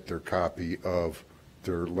submit their copy of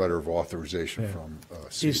their letter of authorization from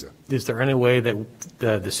CETA. Is there any way that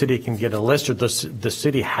the city can get a list, or does the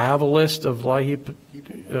city have a list of LIHEAP?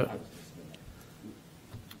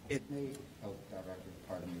 It may,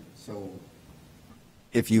 pardon me. So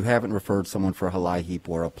if you haven't referred someone for LIHEAP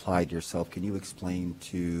or applied yourself, can you explain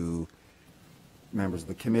to members of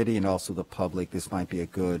the committee and also the public, this might be a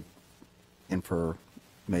good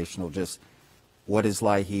informational, just what is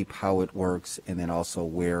LIHEAP, how it works, and then also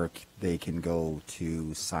where they can go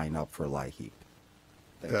to sign up for LIHEAP?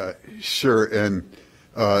 Sure, and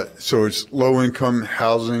so it's low-income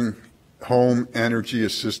housing home energy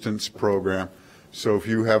assistance program. So if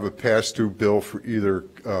you have a past-due bill for either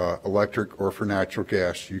electric or for natural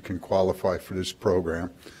gas, you can qualify for this program.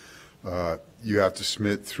 You have to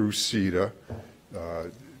submit through CETA.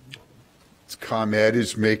 ComEd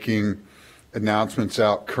is making announcements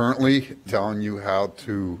out currently telling you how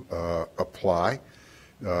to apply.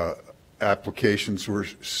 Applications were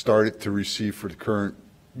started to receive for the current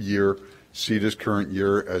year, CETA's current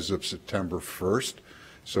year, as of September 1st.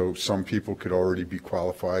 So some people could already be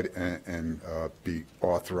qualified and be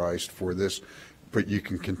authorized for this, but you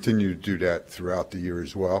can continue to do that throughout the year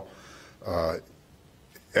as well.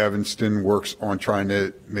 Evanston works on trying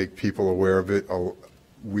to make people aware of it.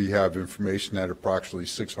 We have information that approximately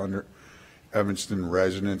 600 Evanston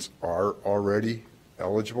residents are already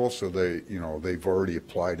eligible, so they've already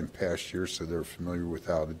applied in past years, so they're familiar with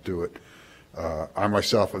how to do it. I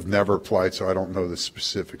myself have never applied, so I don't know the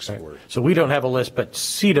specifics for it. So we don't have a list, but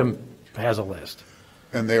CETA has a list.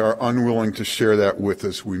 And they are unwilling to share that with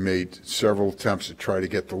us. We made several attempts to try to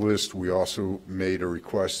get the list. We also made a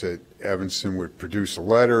request that Evanston would produce a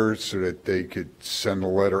letter so that they could send a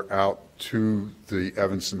letter out to the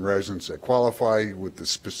Evanston residents that qualify with the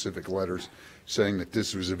specific letters saying that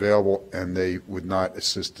this was available, and they would not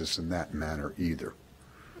assist us in that manner either.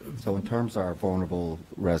 So in terms of our vulnerable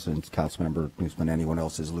residents, Councilmember Newsman, anyone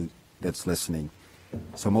else that's listening,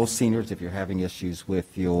 so most seniors, if you're having issues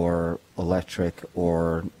with your electric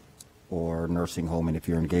or nursing home, and if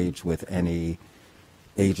you're engaged with any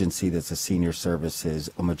agency that's a senior services,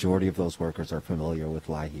 a majority of those workers are familiar with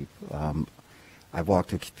LIHEAP. I've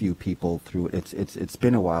walked a few people through it. It's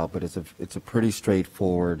been a while, but it's a pretty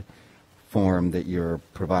straightforward form that you're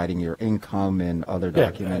providing your income and other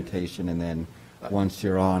documentation, and then once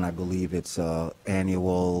you're on, I believe it's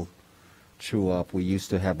annual true up. We used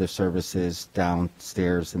to have the services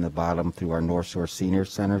downstairs in the bottom through our North Shore Senior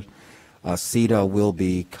Center. CETA will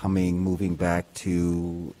be moving back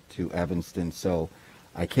to Evanston, so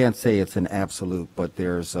I can't say it's an absolute, but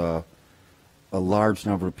there's a large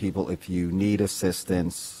number of people. If you need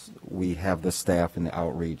assistance, we have the staff and the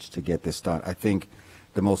outreach to get this done. I think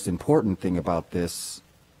the most important thing about this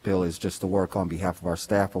bill is just to work on behalf of our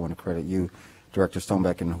staff. I want to credit you, Director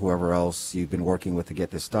Stonebeck, and whoever else you've been working with to get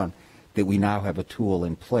this done, that we now have a tool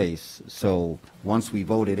in place. So once we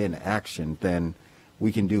vote it in action, then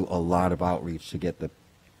we can do a lot of outreach to get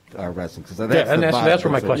our residents. That's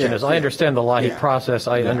where my question is. I understand the LIHEAP process.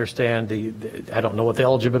 I understand I don't know what the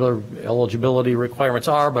eligibility requirements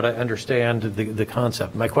are, but I understand the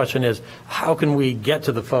concept. My question is, how can we get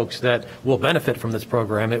to the folks that will benefit from this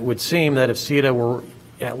program? It would seem that if CETA were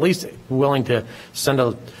at least willing to send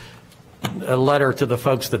a letter to the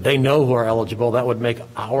folks that they know who are eligible, that would make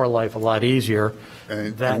our life a lot easier.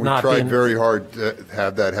 And we tried very hard to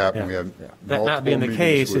have that happen. We have that not being the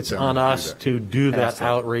case, it's on us to do that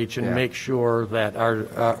outreach and make sure that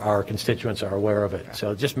our constituents are aware of it.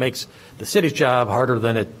 So it just makes the city's job harder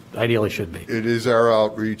than it ideally should be. It is our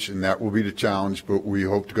outreach, and that will be the challenge, but we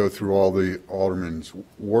hope to go through all the aldermen's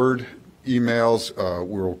word emails.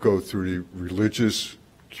 We'll go through the religious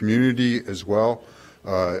community as well.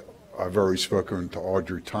 I've already spoken to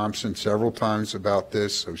Audrey Thompson several times about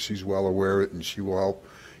this, so she's well aware of it, and she will help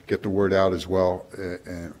get the word out as well.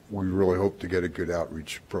 And we really hope to get a good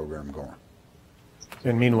outreach program going.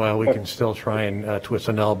 And meanwhile, we can still try and twist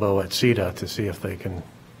an elbow at CETA to see if they can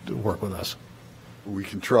work with us. We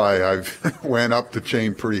can try. I've went up the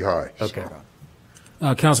chain pretty high. Okay.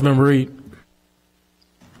 Councilmember Reed.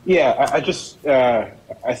 Yeah, I just I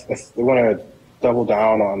want to double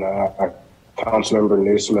down on Councilmember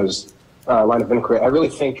Newsom's line of inquiry. I really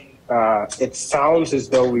think it sounds as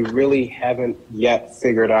though we really haven't yet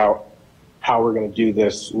figured out how we're going to do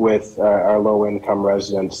this with our low-income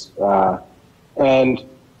residents. And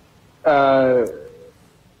to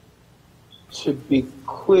be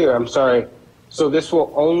clear, I'm sorry, so this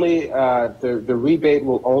will only, the rebate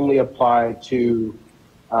will only apply to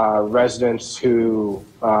residents who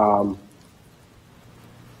have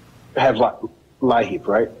LIHEAP,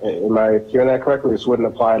 right? Am I hearing that correctly? This wouldn't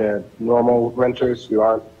apply to normal renters who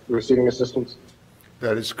aren't receiving assistance?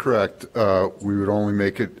 That is correct. We would only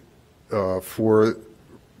make it for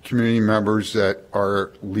community members that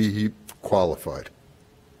are LIHEAP qualified.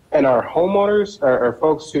 And are homeowners, are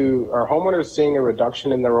folks who are homeowners seeing a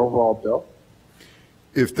reduction in their overall bill?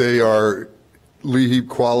 If they are LIHEAP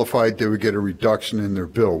qualified, they would get a reduction in their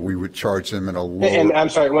bill. We would charge them at a lower. And I'm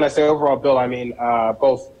sorry, when I say overall bill, I mean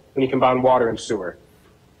both when you combine water and sewer.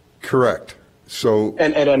 Correct. So.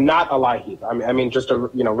 And not a LIHEAP. I mean just a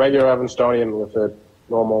regular Evanstonian with a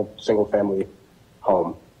normal single family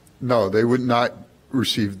home. No, they would not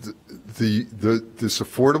receive this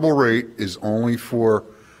affordable rate is only for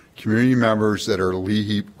community members that are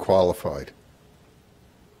LIHEAP qualified.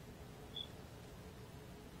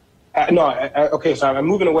 Okay, so I'm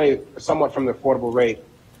moving away somewhat from the affordable rate.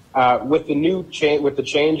 With the new change, with the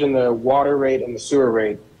change in the water rate and the sewer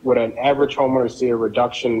rate, would an average homeowner see a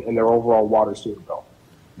reduction in their overall water sewer bill?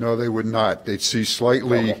 No, they would not. They'd see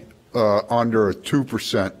slightly under a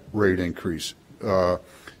 2% rate increase.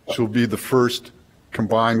 This will be the first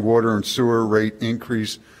combined water and sewer rate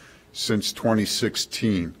increase since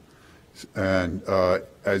 2016. And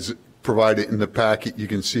as provided in the packet, you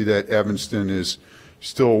can see that Evanston is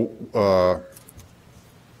still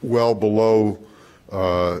well below,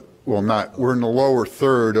 we're in the lower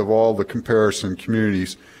third of all the comparison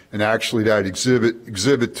communities. And actually that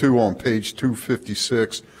exhibit 2 on page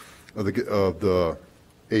 256 of the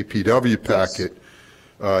APW packet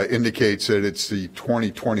indicates that it's the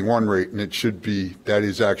 2021 rate, and it should be, that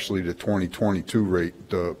is actually the 2022 rate,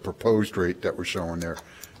 the proposed rate that we're showing there.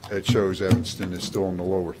 It shows Evanston is still in the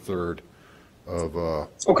lower third of our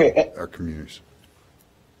communities.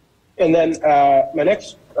 And then my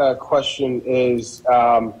next question is,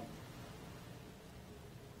 oh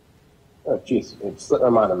geez, it slipped my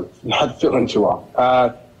mind. I'm not feeling too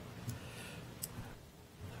well.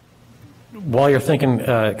 While you're thinking,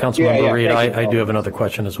 Councilmember Reed, I do have another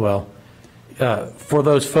question as well. For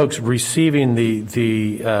those folks receiving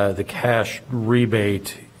the cash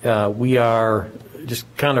rebate, we are just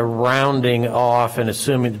kind of rounding off and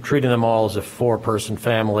treating them all as a 4-person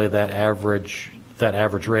family, that average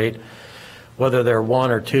rate, whether they're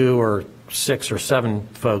 1 or 2 or 6 or 7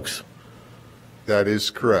 folks. That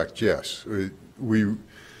is correct, yes. We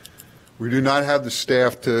do not have the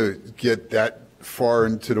staff to get that far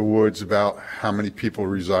into the woods about how many people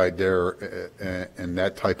reside there and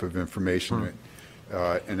that type of information.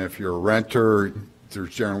 And if you're a renter, there's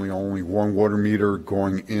generally only one water meter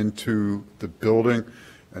going into the building,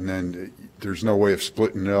 and then there's no way of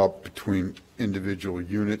splitting it up between individual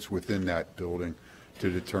units within that building to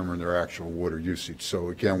determine their actual water usage. So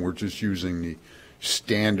again, we're just using the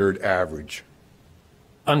standard average.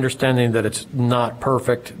 Understanding that it's not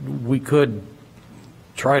perfect, we could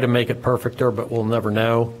try to make it perfecter, but we'll never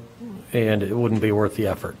know, and it wouldn't be worth the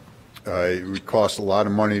effort. It would cost a lot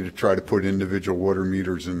of money to try to put individual water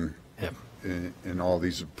meters in all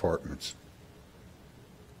these apartments.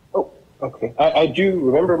 Oh, okay. I do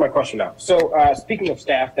remember my question now. So speaking of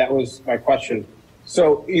staff, that was my question.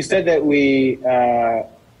 So you said that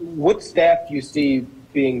what staff do you see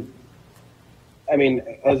being, I mean,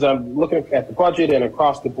 as I'm looking at the budget and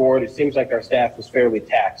across the board, it seems like our staff is fairly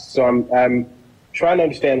taxed. So I'm trying to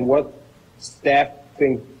understand what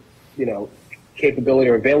staffing, capability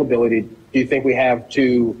or availability do you think we have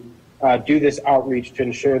to do this outreach to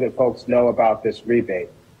ensure that folks know about this rebate?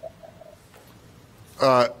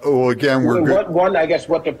 Well, again,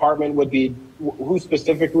 what department would be, who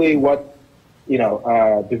specifically, what,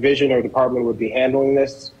 division or department would be handling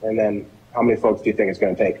this? And then how many folks do you think it's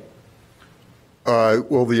going to take?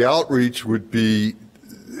 Well, the outreach would be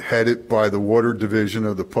headed by the Water Division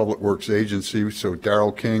of the Public Works Agency. So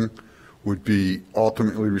Darrell King would be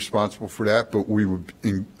ultimately responsible for that, but we would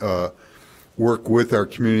work with our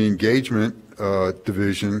community engagement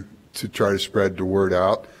division to try to spread the word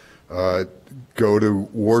out, go to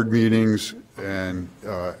ward meetings and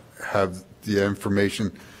have the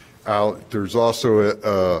information out. There's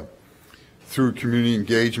also through community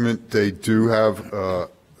engagement, they do have a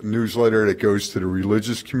newsletter that goes to the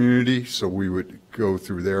religious community, so we would go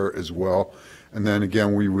through there as well. And then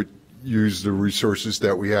again, we would use the resources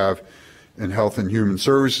that we have in Health and Human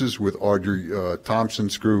Services with Audrey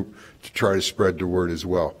Thompson's group to try to spread the word as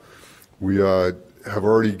well. We have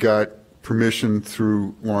already got permission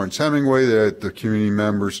through Lawrence Hemingway that the community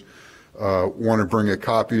members want to bring a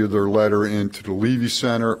copy of their letter into the Levy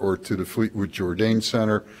Center or to the Fleetwood Jourdain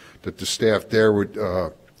Center, that the staff there would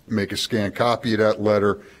make a scanned copy of that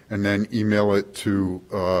letter and then email it to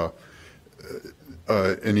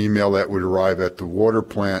an email that would arrive at the water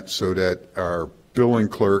plant so that our billing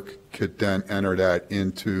clerk could then enter that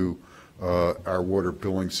into our water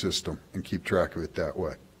billing system and keep track of it that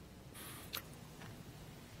way.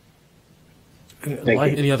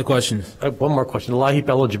 Any other questions? One more question. LIHEAP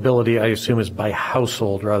eligibility, I assume, is by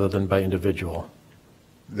household rather than by individual.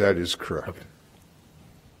 That is correct. Okay.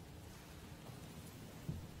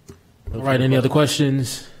 All right, any other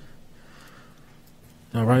questions?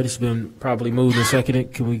 All right, it's been properly moved and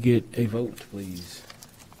seconded. Can we get a vote, please?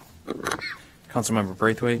 Councilmember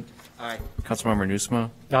Braithwaite? Aye. Councilmember Nusma?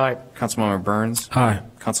 Aye. Councilmember Burns? Aye.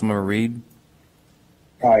 Councilmember Reed?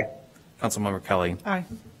 Aye. Councilmember Kelly? Aye.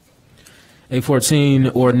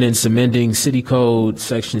 A14, ordinance amending City Code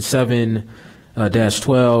Section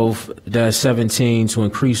 7-12-17 to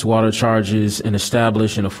increase water charges and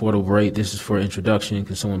establish an affordable rate. This is for introduction.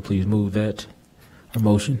 Can someone please move that? A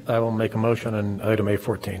motion? I will make a motion on item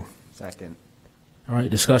A14. Second. All right,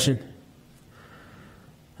 discussion?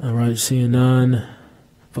 All right, seeing none,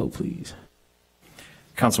 vote please.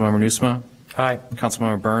 Councilmember Nusma? Aye.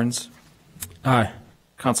 Councilmember Burns? Aye.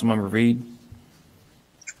 Councilmember Reed?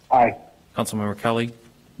 Aye. Councilmember Kelly?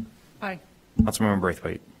 Aye. Councilmember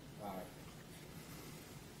Braithwaite?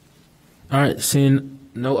 All right, seeing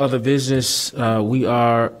no other business, we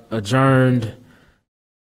are adjourned